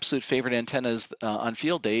my absolute favorite antennas on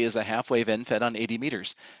field day is a half-wave end-fed on 80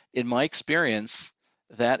 meters. In my experience,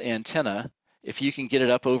 that antenna, if you can get it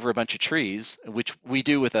up over a bunch of trees, which we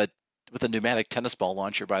do with a pneumatic tennis ball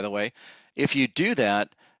launcher, by the way, if you do that,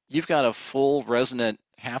 you've got a full resonant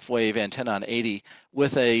half-wave antenna on 80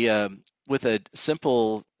 with a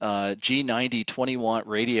simple G90 20-watt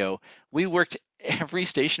radio. We worked every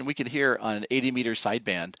station we could hear on an 80-meter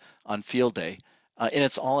sideband on field day, and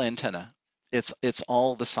it's all antenna. It's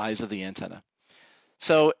all the size of the antenna.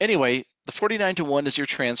 So anyway, the 49 to 1 is your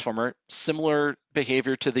transformer. Similar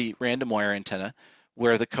behavior to the random wire antenna,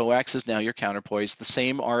 where the coax is now your counterpoise. The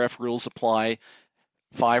same RF rules apply.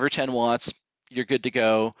 5 or 10 watts, you're good to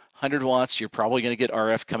go. 100 watts, you're probably going to get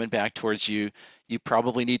RF coming back towards you. You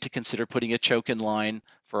probably need to consider putting a choke in line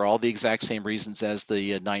for all the exact same reasons as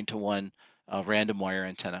the 9 to 1 random wire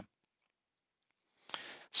antenna.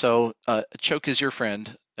 So a choke is your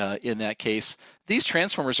friend in that case. These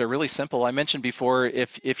transformers are really simple. I mentioned before,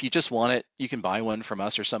 if you just want it, you can buy one from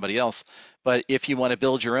us or somebody else. But if you want to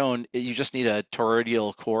build your own, you just need a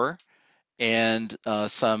toroidal core and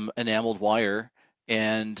some enameled wire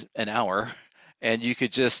and an hour, and you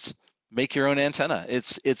could just make your own antenna.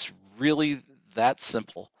 It's really that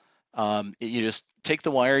simple. You just take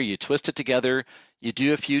the wire, you twist it together, you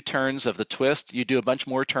do a few turns of the twist, you do a bunch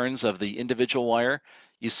more turns of the individual wire,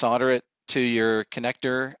 you solder it to your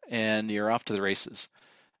connector, and you're off to the races.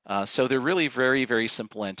 So they're really very, very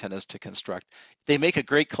simple antennas to construct. They make a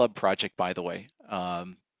great club project, by the way.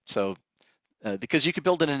 Because you could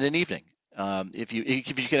build it in an evening. If you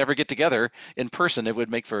could ever get together in person, it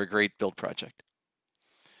would make for a great build project.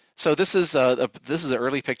 So this is an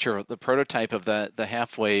early picture of the prototype of the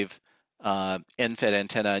half-wave end-fed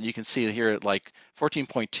antenna, and you can see here at like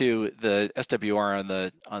 14.2, the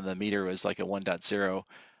SWR on the meter was like a 1.0,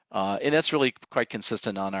 and that's really quite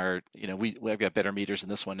consistent on our. We've got better meters in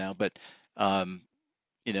this one now, but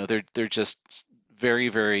they're just very,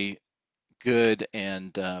 very good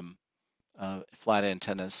and flat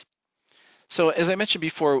antennas. So as I mentioned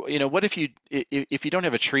before, what if you don't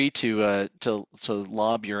have a tree to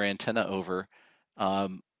lob your antenna over?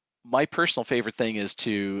 My personal favorite thing is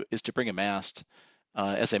to bring a mast,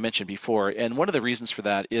 as I mentioned before. And one of the reasons for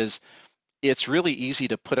that is it's really easy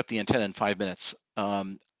to put up the antenna in 5 minutes.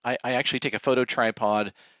 I actually take a photo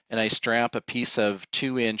tripod and I strap a piece of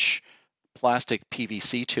 2-inch plastic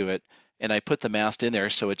PVC to it, and I put the mast in there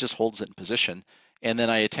so it just holds it in position. And then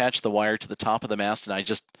I attach the wire to the top of the mast and I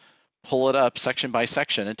just pull it up section by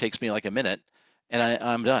section. It takes me like a minute, and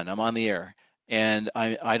I'm done. I'm on the air, and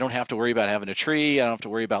I don't have to worry about having a tree. I don't have to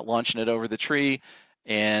worry about launching it over the tree,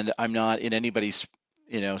 and I'm not in anybody's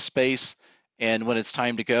space. And when it's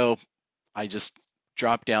time to go, I just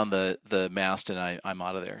drop down the mast and I'm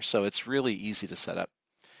out of there. So it's really easy to set up.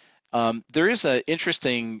 There is an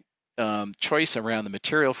interesting choice around the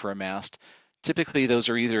material for a mast. Typically, those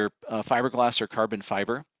are either fiberglass or carbon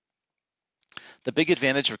fiber. The big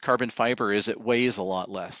advantage of carbon fiber is it weighs a lot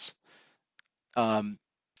less.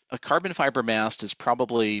 A carbon fiber mast is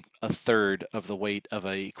probably a third of the weight of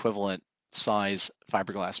an equivalent size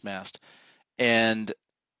fiberglass mast, and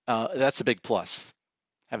that's a big plus.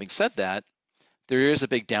 Having said that, there is a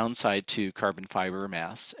big downside to carbon fiber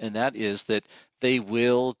masts, and that is that they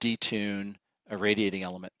will detune a radiating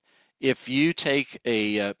element. If you take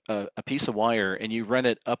a piece of wire and you run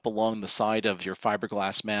it up along the side of your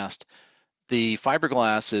fiberglass mast, the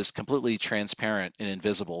fiberglass is completely transparent and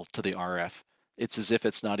invisible to the RF. It's as if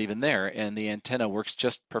it's not even there, and the antenna works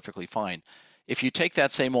just perfectly fine. If you take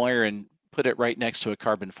that same wire and put it right next to a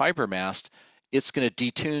carbon fiber mast, it's going to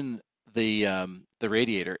detune the the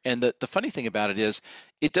radiator. And the funny thing about it is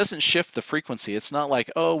it doesn't shift the frequency. It's not like,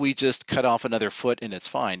 oh, we just cut off another foot and it's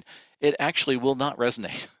fine. It actually will not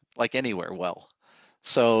resonate like anywhere well.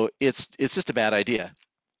 So it's just a bad idea.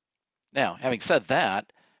 Now, having said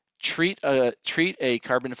that, treat a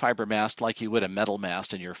carbon fiber mast like you would a metal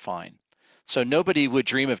mast and you're fine. So nobody would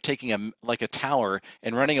dream of taking a tower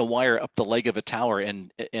and running a wire up the leg of a tower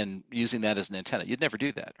and using that as an antenna. You'd never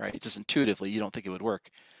do that, right? Just intuitively, you don't think it would work.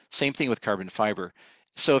 Same thing with carbon fiber.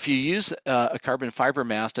 So if you use a carbon fiber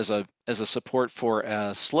mast as a support for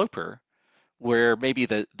a sloper, where maybe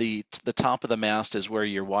the top of the mast is where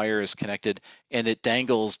your wire is connected and it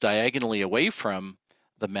dangles diagonally away from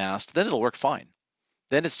the mast, then it'll work fine.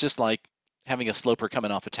 Then it's just like having a sloper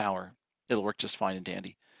coming off a tower. It'll work just fine and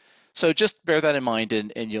dandy. So just bear that in mind,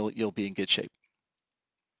 and you'll be in good shape.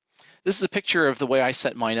 This is a picture of the way I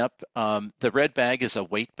set mine up. The red bag is a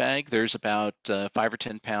weight bag. There's about 5 or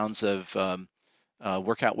 10 pounds of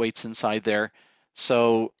workout weights inside there.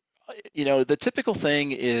 So, the typical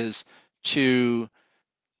thing is to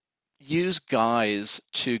use guys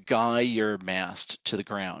to guy your mast to the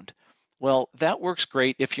ground. Well, that works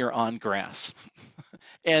great if you're on grass.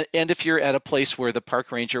 And if you're at a place where the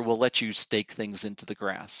park ranger will let you stake things into the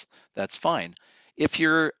grass, that's fine. If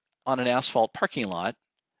you're on an asphalt parking lot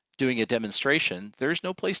doing a demonstration, there's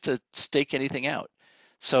no place to stake anything out.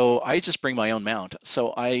 So I just bring my own mount.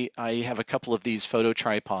 So I have a couple of these photo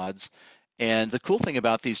tripods. And the cool thing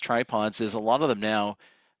about these tripods is a lot of them now,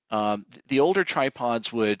 the older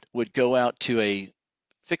tripods would go out to a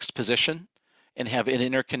fixed position and have an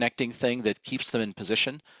interconnecting thing that keeps them in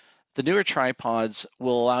position. The newer tripods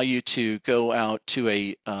will allow you to go out to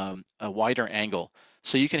a wider angle.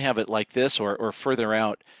 So you can have it like this or further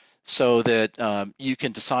out so that you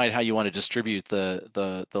can decide how you want to distribute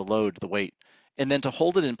the load, the weight. And then to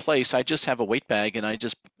hold it in place, I just have a weight bag and I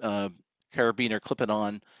just carabiner clip it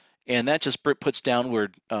on, and that just puts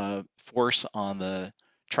downward force on the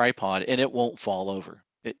tripod and it won't fall over.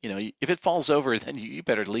 If it falls over, then you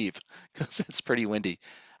better leave because it's pretty windy.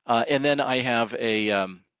 And then I have a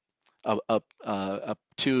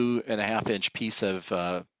 2.5-inch piece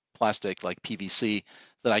of plastic like PVC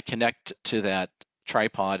that I connect to that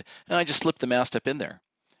tripod, and I just slip the mast up in there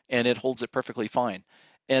and it holds it perfectly fine.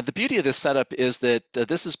 And the beauty of this setup is that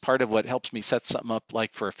this is part of what helps me set something up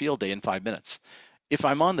like for a field day in 5 minutes. If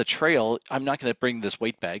I'm on the trail, I'm not going to bring this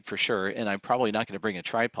weight bag for sure, and I'm probably not going to bring a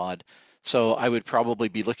tripod. So I would probably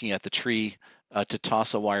be looking at the tree to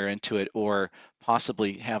toss a wire into it, or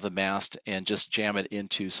possibly have a mast and just jam it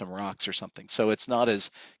into some rocks or something. So it's not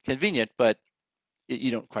as convenient, but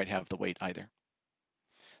you don't quite have the weight either.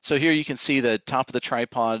 So here you can see the top of the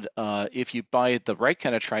tripod. If you buy the right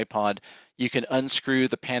kind of tripod, you can unscrew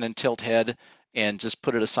the pan and tilt head and just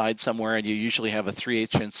put it aside somewhere, and you usually have a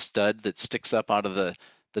 3/8-inch stud that sticks up out of the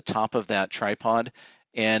top of that tripod.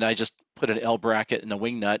 And I just put an L bracket and a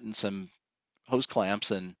wing nut and some hose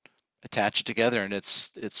clamps and attach it together, and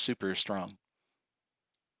it's super strong.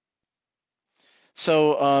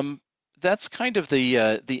 So that's kind of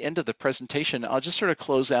the end of the presentation. I'll just sort of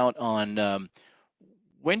close out on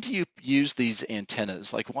when do you use these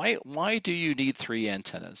antennas? Like, why do you need 3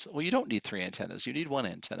 antennas? Well, you don't need 3 antennas. You need 1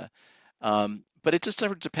 antenna. But it just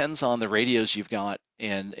sort of depends on the radios you've got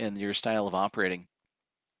and your style of operating.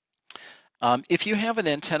 If you have an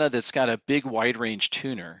antenna that's got a big wide range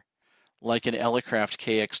tuner, like an Elecraft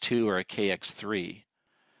KX2 or a KX3,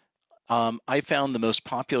 I found the most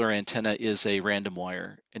popular antenna is a random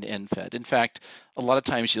wire, an end-fed. In fact, a lot of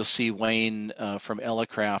times you'll see Wayne from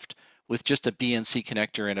Elecraft with just a BNC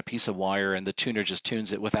connector and a piece of wire, and the tuner just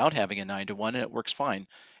tunes it without having a 9-to-1, and it works fine.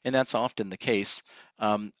 And that's often the case.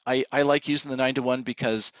 I like using the 9-to-1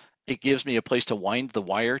 because it gives me a place to wind the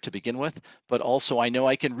wire to begin with, but also I know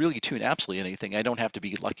I can really tune absolutely anything. I don't have to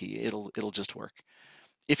be lucky. It'll just work.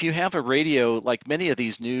 If you have a radio, like many of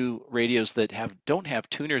these new radios that don't have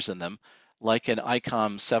tuners in them, like an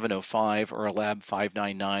ICOM 705 or a Lab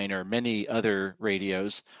 599 or many other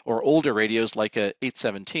radios, or older radios like a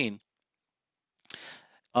 817,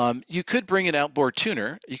 you could bring an outboard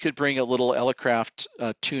tuner. You could bring a little Elecraft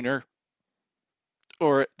tuner,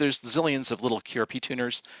 or there's zillions of little QRP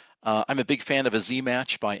tuners. I'm a big fan of a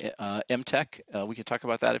Z-Match by M-Tech. We can talk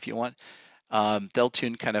about that if you want. They'll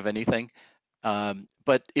tune kind of anything.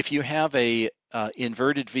 But if you have a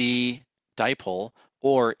inverted V dipole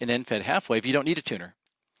or an end-fed half wave, you don't need a tuner.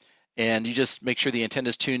 And you just make sure the antenna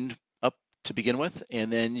is tuned up to begin with,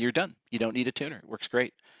 and then you're done. You don't need a tuner. It works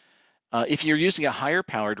great. If you're using a higher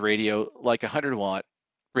powered radio, like a 100-watt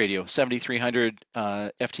radio, 7300,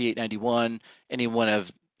 FT891, any one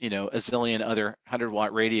of a zillion other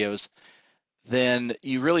 100-watt radios, then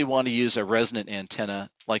you really want to use a resonant antenna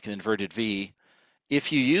like an inverted V.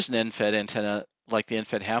 If you use an end-fed antenna like the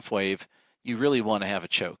end-fed half wave, you really want to have a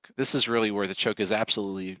choke. This is really where the choke is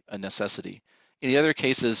absolutely a necessity. In the other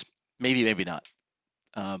cases, maybe, maybe not.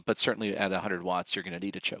 But certainly at 100 watts, you're going to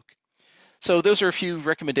need a choke. So those are a few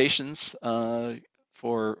recommendations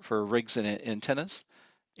for rigs and antennas,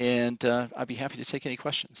 and I'd be happy to take any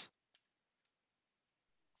questions.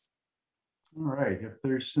 All right, if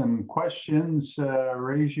there's some questions,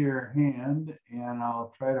 raise your hand and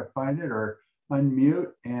I'll try to find it, or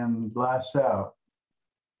unmute and blast out.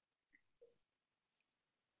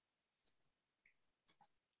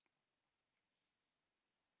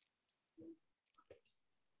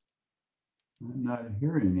 I'm not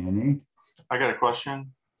hearing any. I got a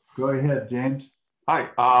question. Go ahead, James. Hi.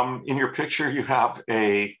 In your picture, you have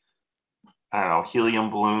a, I don't know,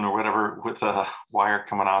 helium balloon or whatever with a wire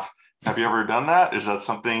coming off. Have you ever done that? Is that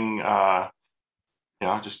something, you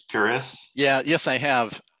know, just curious? Yeah, yes, I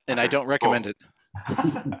have, and I don't recommend it.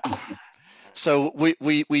 So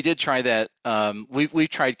we did try that. We've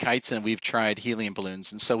tried kites and we've tried helium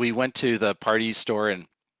balloons, and so we went to the party store and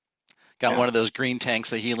got one of those green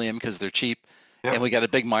tanks of helium because they're cheap, and we got a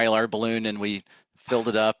big Mylar balloon and we filled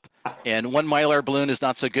it up. And one Mylar balloon is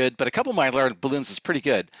not so good, but a couple Mylar balloons is pretty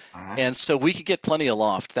good. And so we could get plenty of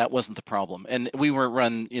loft. That wasn't the problem, and we weren't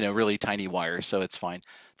run really tiny wire, so it's fine.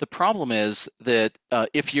 The problem is that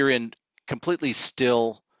if you're in completely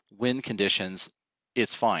still wind conditions,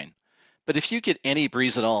 it's fine. But if you get any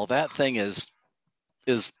breeze at all, that thing it's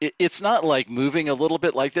not like moving a little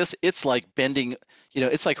bit like this. It's like bending,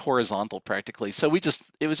 it's like horizontal practically. So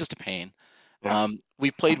it was just a pain.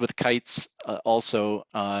 We played with kites also,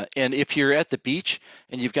 and if you're at the beach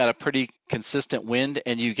and you've got a pretty consistent wind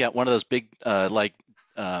and you get one of those big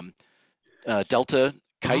delta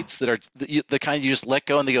kites that are the kind you just let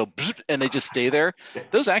go and they go and they just stay there,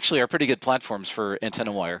 those actually are pretty good platforms for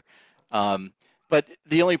antenna wire. But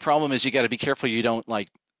the only problem is you got to be careful you don't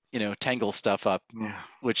tangle stuff up,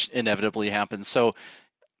 which inevitably happens. So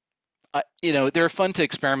they're fun to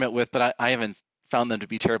experiment with, but I haven't found them to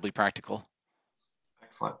be terribly practical.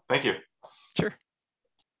 Excellent. Thank you. Sure.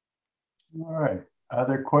 All right.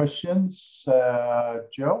 Other questions?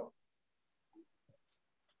 Joe?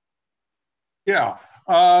 Yeah.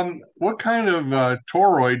 What kind of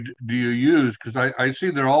toroid do you use? Because I see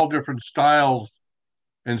they're all different styles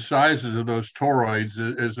and sizes of those toroids.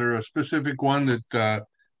 Is there a specific one that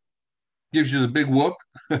gives you the big whoop?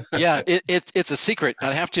 Yeah, it's a secret.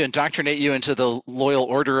 I have to indoctrinate you into the loyal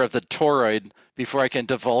order of the toroid before I can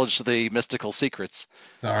divulge the mystical secrets.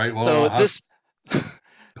 All right. Well, so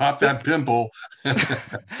pop that pimple.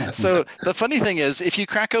 So the funny thing is, if you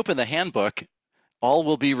crack open the handbook, all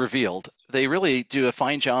will be revealed. They really do a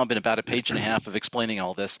fine job in about a page and a half of explaining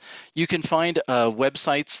all this. You can find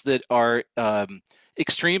websites that are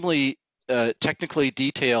extremely technically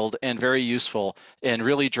detailed and very useful and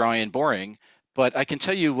really dry and boring, but I can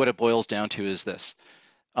tell you what it boils down to is this.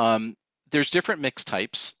 There's different mix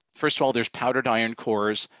types. First of all, there's powdered iron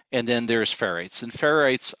cores, and then there's ferrites. And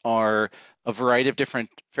ferrites are a variety of different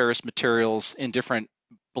ferrous materials in different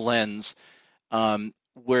blends,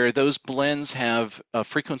 where those blends have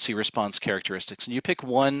frequency response characteristics. And you pick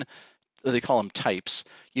one, they call them types.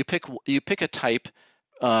 You pick a type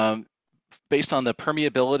based on the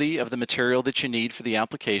permeability of the material that you need for the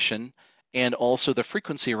application, and also the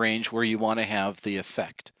frequency range where you want to have the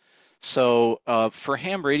effect. So for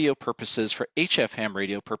ham radio purposes, for HF ham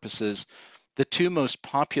radio purposes, the two most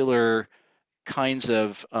popular kinds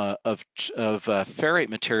of ferrite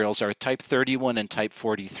materials are type 31 and type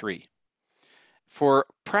 43. For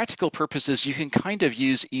practical purposes, you can kind of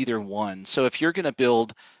use either one. So if you're going to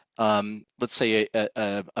build, let's say,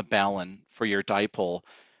 a balun for your dipole,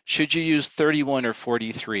 should you use 31 or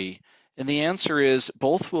 43? And the answer is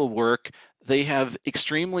both will work. They have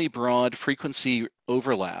extremely broad frequency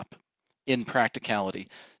overlap in practicality.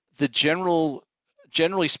 Generally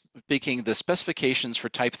speaking, the specifications for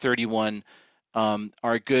type 31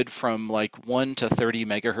 are good from like 1 to 30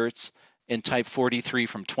 megahertz, and type 43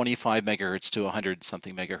 from 25 megahertz to 100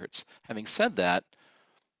 something megahertz. Having said that,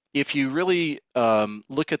 if you really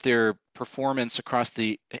look at their performance across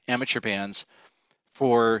the amateur bands,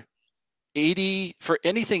 for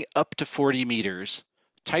anything up to 40 meters,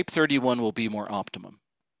 type 31 will be more optimum.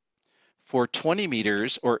 For 20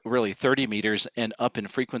 meters, or really 30 meters and up in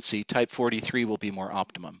frequency, type 43 will be more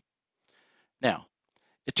optimum. Now,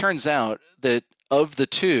 it turns out that of the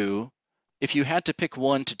two, if you had to pick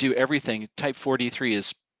one to do everything, type 43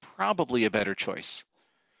 is probably a better choice.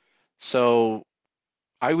 So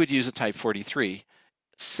I would use a type 43.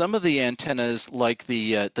 Some of the antennas, like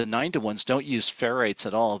the 9-to-1s, don't use ferrites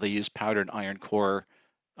at all. They use powdered iron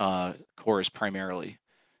cores primarily,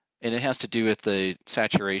 and it has to do with the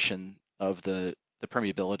saturation of the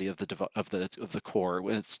permeability of the core.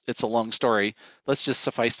 It's a long story. Let's just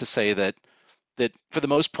suffice to say that for the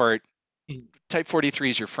most part, type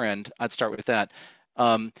 43 is your friend. I'd start with that.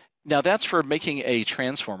 Now that's for making a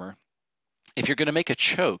transformer. If you're going to make a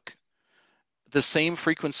choke, the same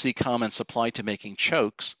frequency comments apply to making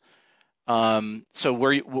chokes. So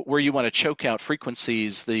where you want to choke out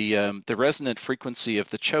frequencies, the resonant frequency of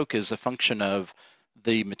the choke is a function of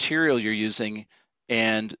the material you're using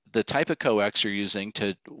and the type of coax you're using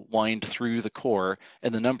to wind through the core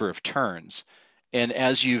and the number of turns. And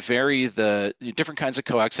as you vary, the different kinds of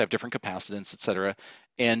coax have different capacitance, et cetera,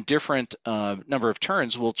 and different number of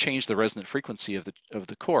turns will change the resonant frequency of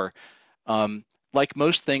the core. Like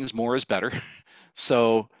most things, more is better.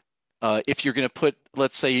 So if you're going to put,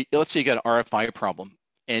 let's say you got an RFI problem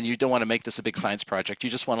and you don't want to make this a big science project. You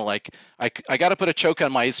just want to I got to put a choke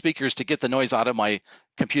on my speakers to get the noise out of my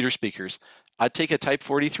computer speakers. I'd take a type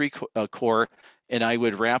 43 core and I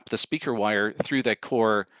would wrap the speaker wire through that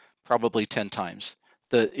core probably 10 times.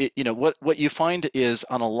 What you find is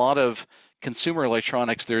on a lot of consumer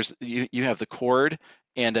electronics, you have the cord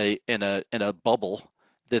and a bubble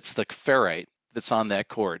that's the ferrite that's on that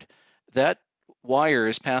cord. That wire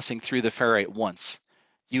is passing through the ferrite once.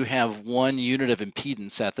 You have 1 unit of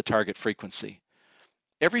impedance at the target frequency.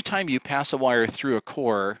 Every time you pass a wire through a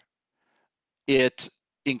core, it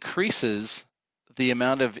increases the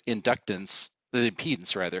amount of inductance, the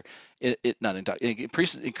impedance rather. It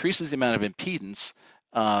increases the amount of impedance.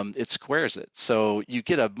 It squares it, so you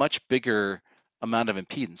get a much bigger amount of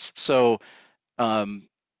impedance. So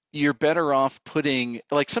you're better off putting,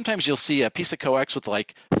 like, sometimes you'll see a piece of coax with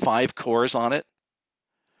like 5 cores on it.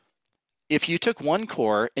 If you took 1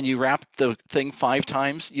 core and you wrapped the thing 5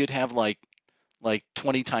 times, you'd have like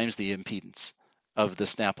 20 times the impedance of the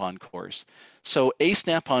snap-on cores. So a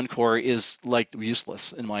snap-on core is like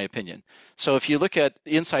useless in my opinion. So if you look at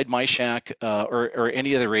inside my shack or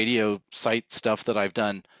any of the radio site stuff that I've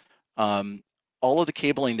done, all of the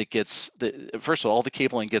cabling that gets, first of all the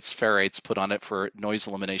cabling gets ferrites put on it for noise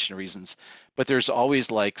elimination reasons, but there's always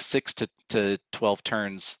like 6 to 12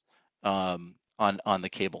 turns on the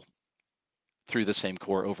cable through the same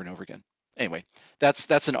core over and over again. Anyway, that's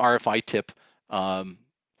an RFI tip.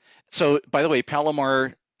 So by the way,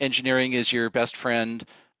 Palomar Engineering is your best friend.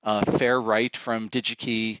 Fairlight from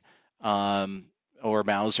DigiKey or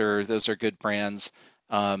Mauser, those are good brands.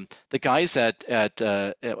 The guys at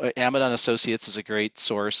Amadon Associates is a great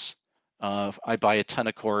source. I buy a ton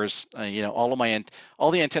of cores.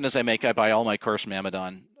 All the antennas I make, I buy all my cores from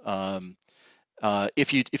Amadon.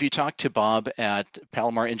 If you talk to Bob at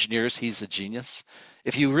Palomar Engineers, he's a genius.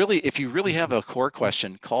 If you really have a core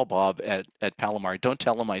question, call Bob at Palomar. Don't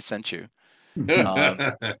tell him I sent you.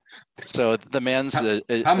 So the man's.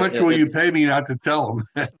 How much will you pay me not to tell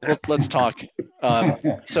him? Let's talk.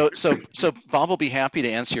 So Bob will be happy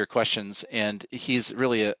to answer your questions, and he's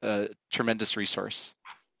really a tremendous resource.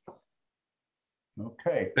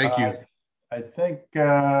 Okay. Thank you. I think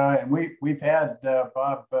we've had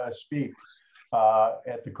Bob speak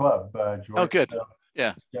at the club, George. Oh, good. So,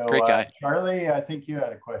 great guy. Charlie, I think you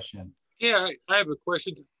had a question. Yeah, I have a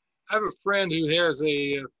question. I have a friend who has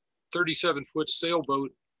a 37-foot sailboat,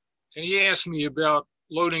 and he asked me about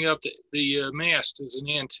loading up the mast as an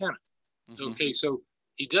antenna. Mm-hmm. Okay, so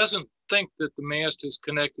he doesn't think that the mast is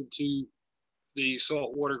connected to the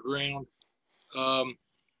saltwater ground. I'm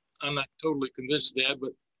not totally convinced of that,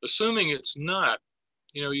 but assuming it's not,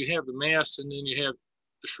 you have the mast and then you have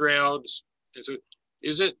the shrouds. And so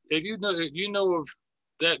you know of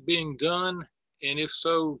that being done? And if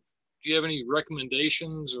so, do you have any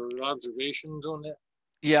recommendations or observations on that?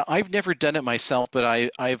 Yeah, I've never done it myself,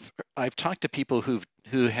 but I've talked to people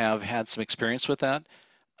who have had some experience with that.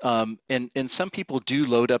 And some people do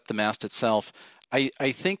load up the mast itself. I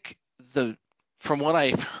think from what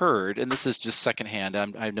I've heard, and this is just secondhand,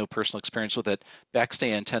 I have no personal experience with it,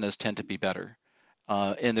 backstay antennas tend to be better.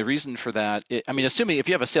 And the reason for that, assuming if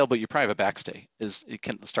you have a sailboat, you probably have a backstay. You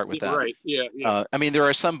can start with that. Right. Yeah. There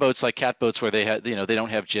are some boats like cat boats where they don't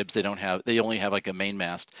have jibs. They only have like a main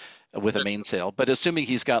mast with a mainsail. But assuming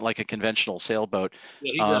he's got like a conventional sailboat,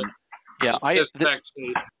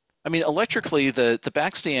 backstay. Electrically, the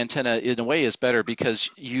backstay antenna in a way is better because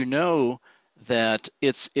that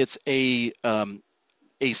it's a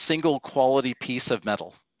single quality piece of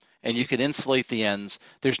metal. And you can insulate the ends.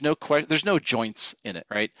 There's no joints in it,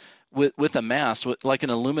 right? With a mast, like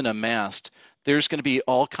an aluminum mast, there's going to be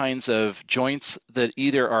all kinds of joints that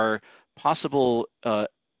either are possible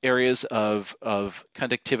areas of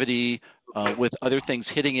conductivity with other things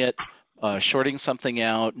hitting it, shorting something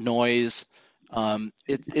out, noise.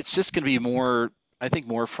 It's just going to be more, I think,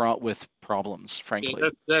 more fraught with problems, frankly. Yeah,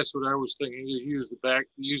 that's what I was thinking. Is use the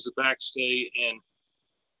backstay, and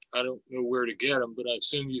I don't know where to get them, but I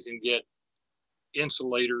assume you can get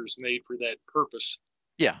insulators made for that purpose.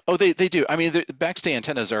 Yeah. Oh, they do. I mean, the backstay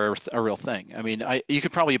antennas are a real thing. I mean, you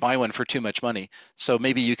could probably buy one for too much money. So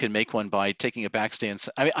maybe you can make one by taking a backstay and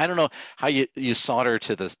I mean, I don't know how you solder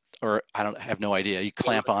to the, or I have no idea. You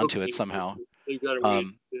clamp onto it somehow. They've got a way to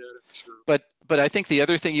do that, I'm sure. But I think the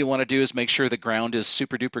other thing you want to do is make sure the ground is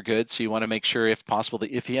super duper good. So you want to make sure, if possible,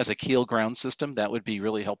 that if he has a keel ground system, that would be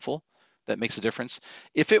really helpful. That makes a difference.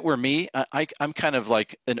 If it were me, I'm kind of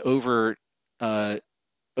like an over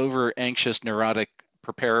anxious, neurotic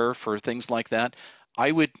preparer for things like that.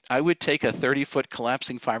 I would take a 30-foot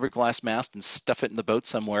collapsing fiberglass mast and stuff it in the boat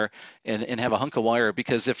somewhere and have a hunk of wire,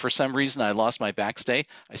 because if for some reason I lost my backstay,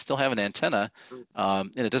 I still have an antenna,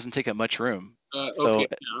 and it doesn't take up much room. So okay,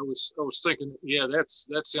 yeah, I was thinking, yeah,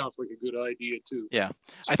 that sounds like a good idea too. Yeah,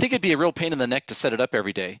 I think it'd be a real pain in the neck to set it up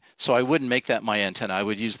every day. So I wouldn't make that my antenna. I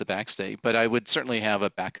would use the backstay, but I would certainly have a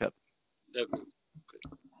backup. Definitely.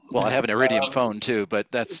 Well, I'd have an Iridium phone too, but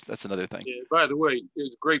that's another thing. Yeah, by the way,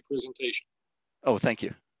 it's a great presentation. Oh, thank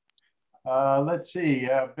you. Let's see,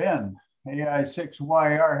 Ben,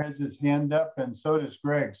 KA6VU has his hand up, and so does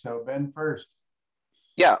Greg. So Ben first.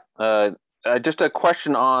 Yeah, just a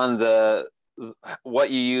question on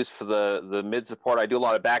what you use for the mid support. I do a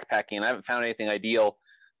lot of backpacking, and I haven't found anything ideal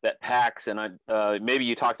that packs. And maybe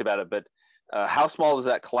you talked about it, but how small does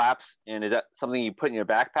that collapse? And is that something you put in your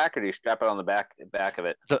backpack, or do you strap it on the back of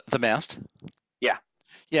it? The mast? Yeah.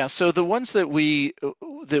 Yeah. So the ones that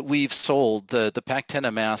we've sold, the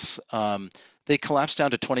PackTenna masts, they collapse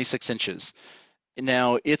down to 26 inches.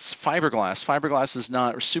 Now it's fiberglass. Fiberglass is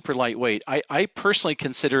not super lightweight. I personally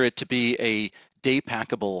consider it to be a day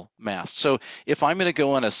packable mast. So if I'm going to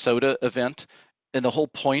go on a SOTA event and the whole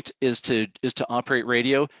point is to operate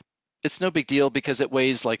radio, it's no big deal because it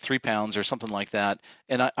weighs like 3 pounds or something like that.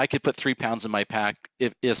 And I could put 3 pounds in my pack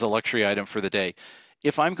as a luxury item for the day.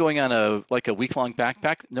 If I'm going on a week-long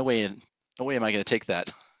backpack, no way am I going to take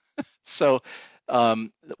that. So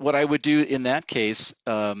what I would do in that case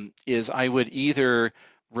is I would either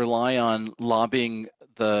rely on lobbing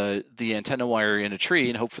the antenna wire in a tree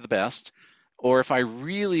and hope for the best, or if I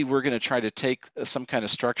really were going to try to take some kind of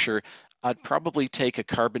structure, I'd probably take a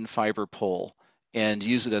carbon fiber pole and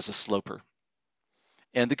use it as a sloper.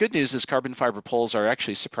 And the good news is carbon fiber poles are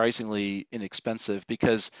actually surprisingly inexpensive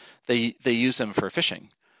because they use them for fishing.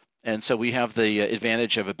 And so we have the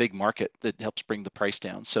advantage of a big market that helps bring the price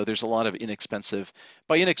down. So there's a lot of inexpensive.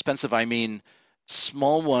 By inexpensive, I mean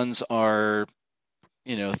small ones are,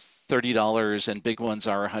 $30 and big ones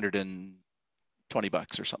are $120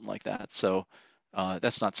 or something like that. So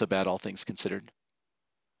that's not so bad, all things considered.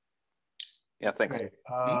 Yeah, thanks. Okay.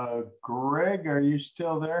 Greg, are you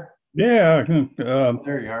still there? Yeah, I can,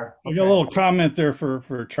 there you are. I got a little comment there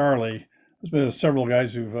for Charlie. There's been several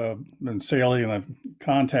guys who've been sailing and I've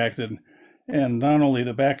contacted, and not only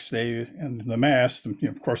the backstay and the mast, and,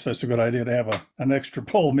 of course that's a good idea to have an extra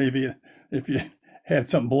pole maybe if you had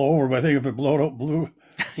something blow over, but I think if it blew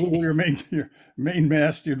your main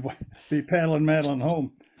mast, you'd be paddling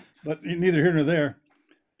home. But neither here nor there.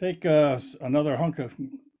 Take another hunk of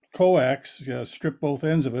coax, strip both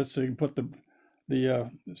ends of it so you can put the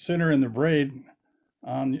center and the braid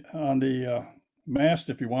on the mast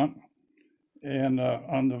if you want, and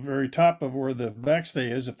on the very top of where the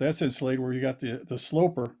backstay is, if that's insulated, where you got the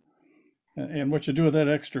sloper, and what you do with that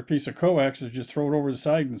extra piece of coax is just throw it over the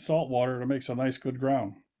side in salt water, and it makes a nice good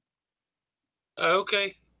ground.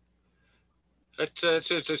 Okay, that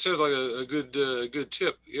sounds like a good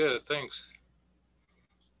tip. Yeah, thanks.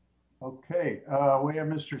 Okay, we have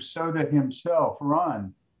Mr. SOTA himself,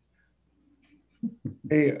 Ron.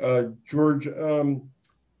 Hey, George,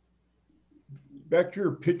 back to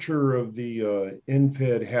your picture of the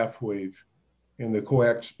end-fed half-wave and the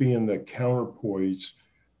coax being the counterpoise.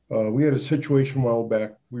 We had a situation a while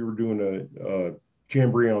back. We were doing a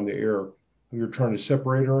jamboree on the air. We were trying to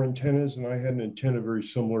separate our antennas, and I had an antenna very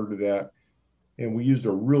similar to that, and we used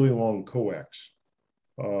a really long coax.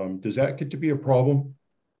 Does that get to be a problem?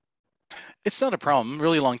 It's not a problem.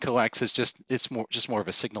 Really long coax is just more of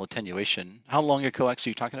a signal attenuation. How long a coax are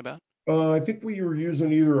you talking about? I think we were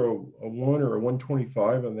using either a 1 or a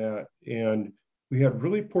 125 on that, and we had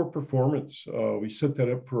really poor performance. We set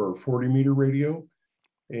that up for our 40-meter radio,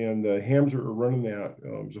 and the hams that were running that,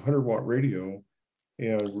 it was a 100-watt radio,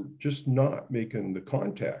 and we're just not making the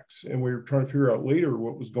contacts. And we were trying to figure out later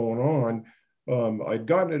what was going on. I'd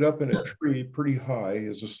gotten it up in a tree pretty high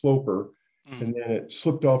as a sloper, and then it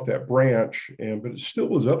slipped off that branch, but it still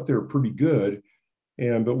was up there pretty good.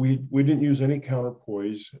 But we didn't use any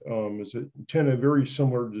counterpoise. It's an antenna, very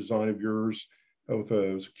similar design of yours, it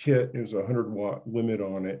was a kit. It was a 100-watt limit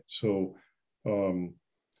on it. So,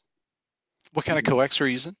 what kind of coax were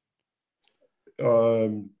you using?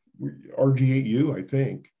 RG8U, I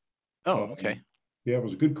think. Oh, okay. Yeah, it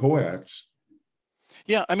was a good coax.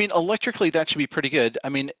 Yeah, I mean, electrically that should be pretty good. I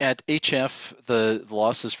mean, at HF the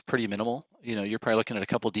loss is pretty minimal. You know, you're probably looking at a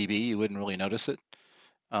couple dB. You wouldn't really notice it,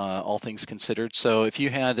 all things considered. So if you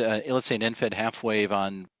had, let's say, an end-fed half wave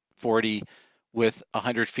on 40 with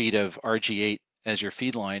 100 feet of RG8 as your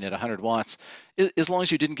feed line at 100 watts, as long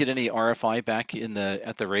as you didn't get any RFI back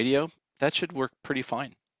at the radio, that should work pretty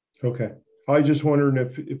fine. Okay. I just wondering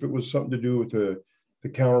if it was something to do with the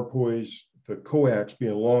counterpoise, the coax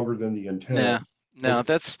being longer than the antenna. No,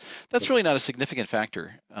 that's really not a significant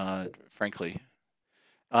factor, frankly.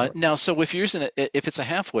 Now, so if you're using if it's a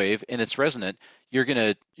half wave and it's resonant, you're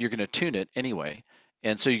gonna tune it anyway,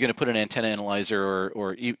 and so you're gonna put an antenna analyzer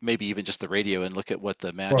or maybe even just the radio and look at what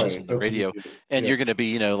the match is in the radio, and you're gonna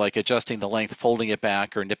be like adjusting the length, folding it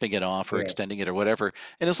back, or nipping it off, or extending it, or whatever.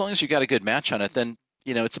 And as long as you got a good match on it, then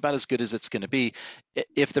it's about as good as it's going to be.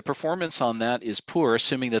 If the performance on that is poor,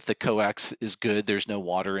 assuming that the coax is good, there's no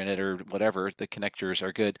water in it or whatever, the connectors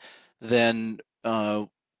are good, then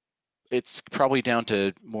it's probably down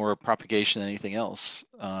to more propagation than anything else.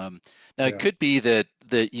 Now it could be that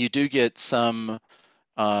you do get some,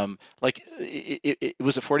 like it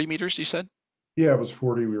was it 40 meters you said? Yeah, it was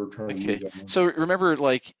 40. We were trying to use that one. So remember,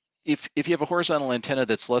 like, if you have a horizontal antenna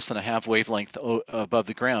that's less than a half wavelength above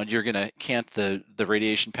the ground, you're going to cant the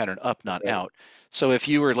radiation pattern up, not out. So if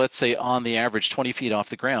you were, let's say, on the average 20 feet off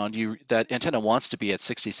the ground, that antenna wants to be at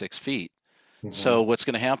 66 feet. So what's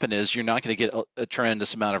going to happen is you're not going to get a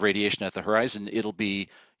tremendous amount of radiation at the horizon. It'll be,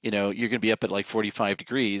 you're going to be up at like 45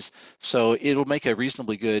 degrees. So it'll make a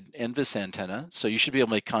reasonably good NVIS antenna. So you should be able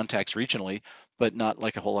to make contacts regionally, but not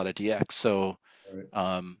like a whole lot of DX. So,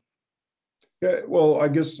 yeah, well, I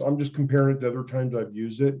guess I'm just comparing it to other times I've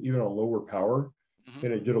used it, even on lower power,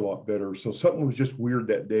 and it did a lot better. So something was just weird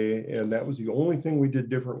that day, and that was the only thing we did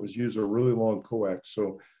different was use a really long coax.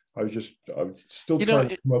 So I'm still trying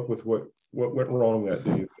to come up with what went wrong that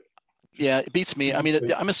day. Yeah, it beats me. I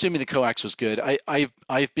mean, I'm assuming the coax was good.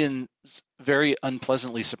 I've been very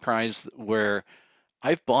unpleasantly surprised where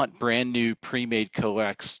I've bought brand new pre-made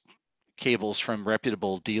coax cables from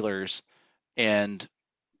reputable dealers, and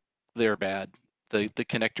they're bad. The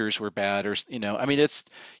connectors were bad, or I mean,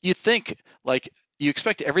 you think like you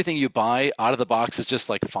expect everything you buy out of the box is just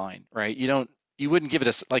like fine, right? You wouldn't give it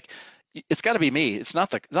a like. It's got to be me. It's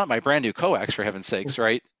not my brand new coax, for heaven's sakes,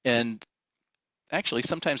 right? And actually,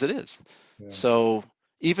 sometimes it is. Yeah. So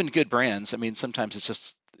even good brands, I mean, sometimes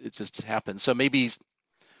it just happens. So maybe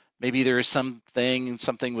there is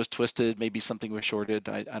something was twisted, maybe something was shorted.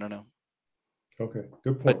 I don't know. Okay,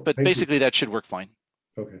 good point. But basically, that should work fine.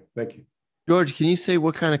 Okay, thank you. George, can you say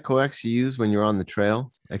what kind of coax you use when you're on the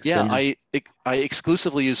trail? Extended? Yeah, I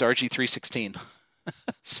exclusively use RG316.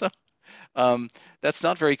 So that's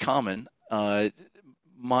not very common. So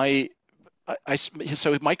my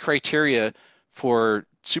criteria for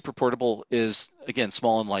super portable is, again,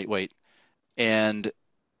 small and lightweight. And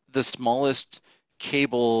the smallest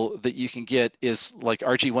cable that you can get is like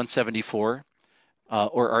RG174 or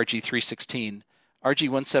RG316.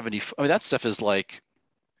 RG174, I mean, that stuff is like,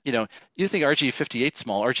 you think RG58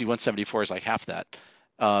 small, RG174 is like half that.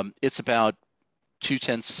 It's about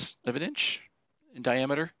 0.2 of an inch in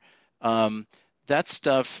diameter. That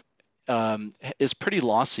stuff is pretty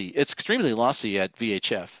lossy. It's extremely lossy at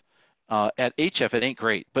VHF. At HF, it ain't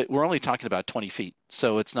great, but we're only talking about 20 feet,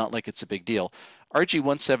 so it's not like it's a big deal.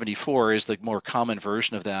 RG174 is the more common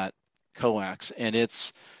version of that coax, and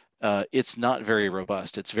it's not very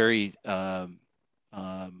robust. It's very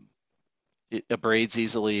it abrades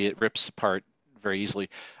easily. It rips apart very easily.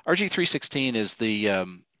 RG316 is the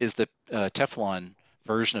Teflon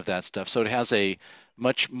version of that stuff. So it has a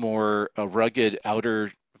much more rugged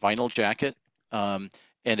outer vinyl jacket, and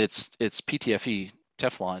it's PTFE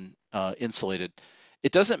Teflon insulated.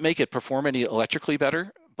 It doesn't make it perform any electrically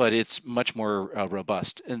better, but it's much more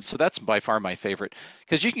robust. And so that's by far my favorite,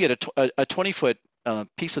 because you can get a 20-foot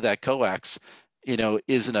piece of that coax,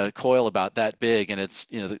 is in a coil about that big, and it's,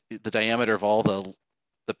 the diameter of all the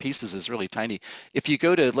pieces is really tiny. If you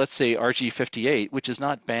go to, let's say, RG58, which is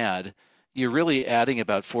not bad, you're really adding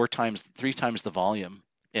about 3 times the volume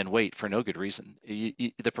and weight for no good reason.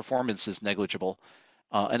 The performance is negligible.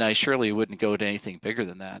 And I surely wouldn't go to anything bigger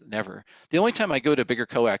than that, never. The only time I go to bigger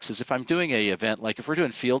coax is if I'm doing a event, like if we're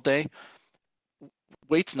doing field day,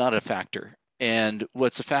 weight's not a factor. And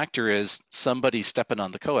what's a factor is somebody stepping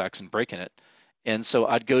on the coax and breaking it. And so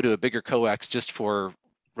I'd go to a bigger coax just for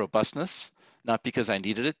robustness, not because I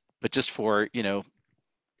needed it, but just for, you know,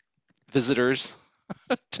 visitors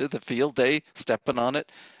to the field day stepping on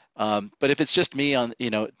it. But if it's just me on, you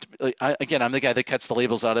know, again, I'm the guy that cuts the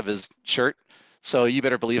labels out of his shirt. So you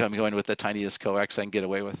better believe I'm going with the tiniest coax I can get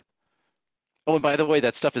away with. Oh, and by the way,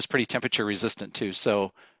 that stuff is pretty temperature resistant too.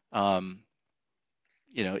 So,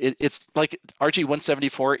 you know, it's like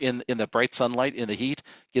RG174 in the bright sunlight, in the heat,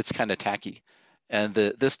 gets kind of tacky. And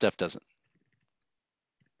this stuff doesn't.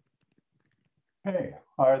 Okay,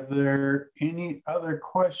 are there any other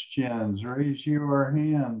questions? Raise your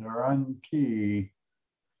hand or unkey.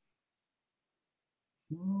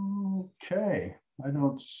 Okay, I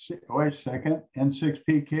don't see, wait a second.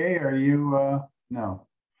 N6PK, are you, no,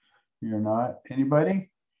 you're not. Anybody?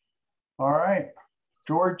 All right.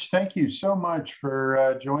 George, thank you so much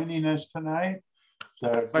for joining us tonight.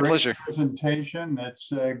 It's a My pleasure. Presentation. It's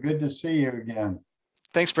good to see you again.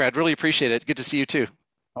 Thanks, Brad. Really appreciate it. Good to see you too.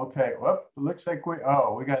 Okay, well, looks like we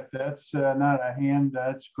got, that's not a hand,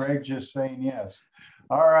 that's Greg just saying yes.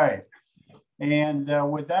 All right. And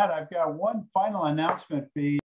with that, I've got one final announcement.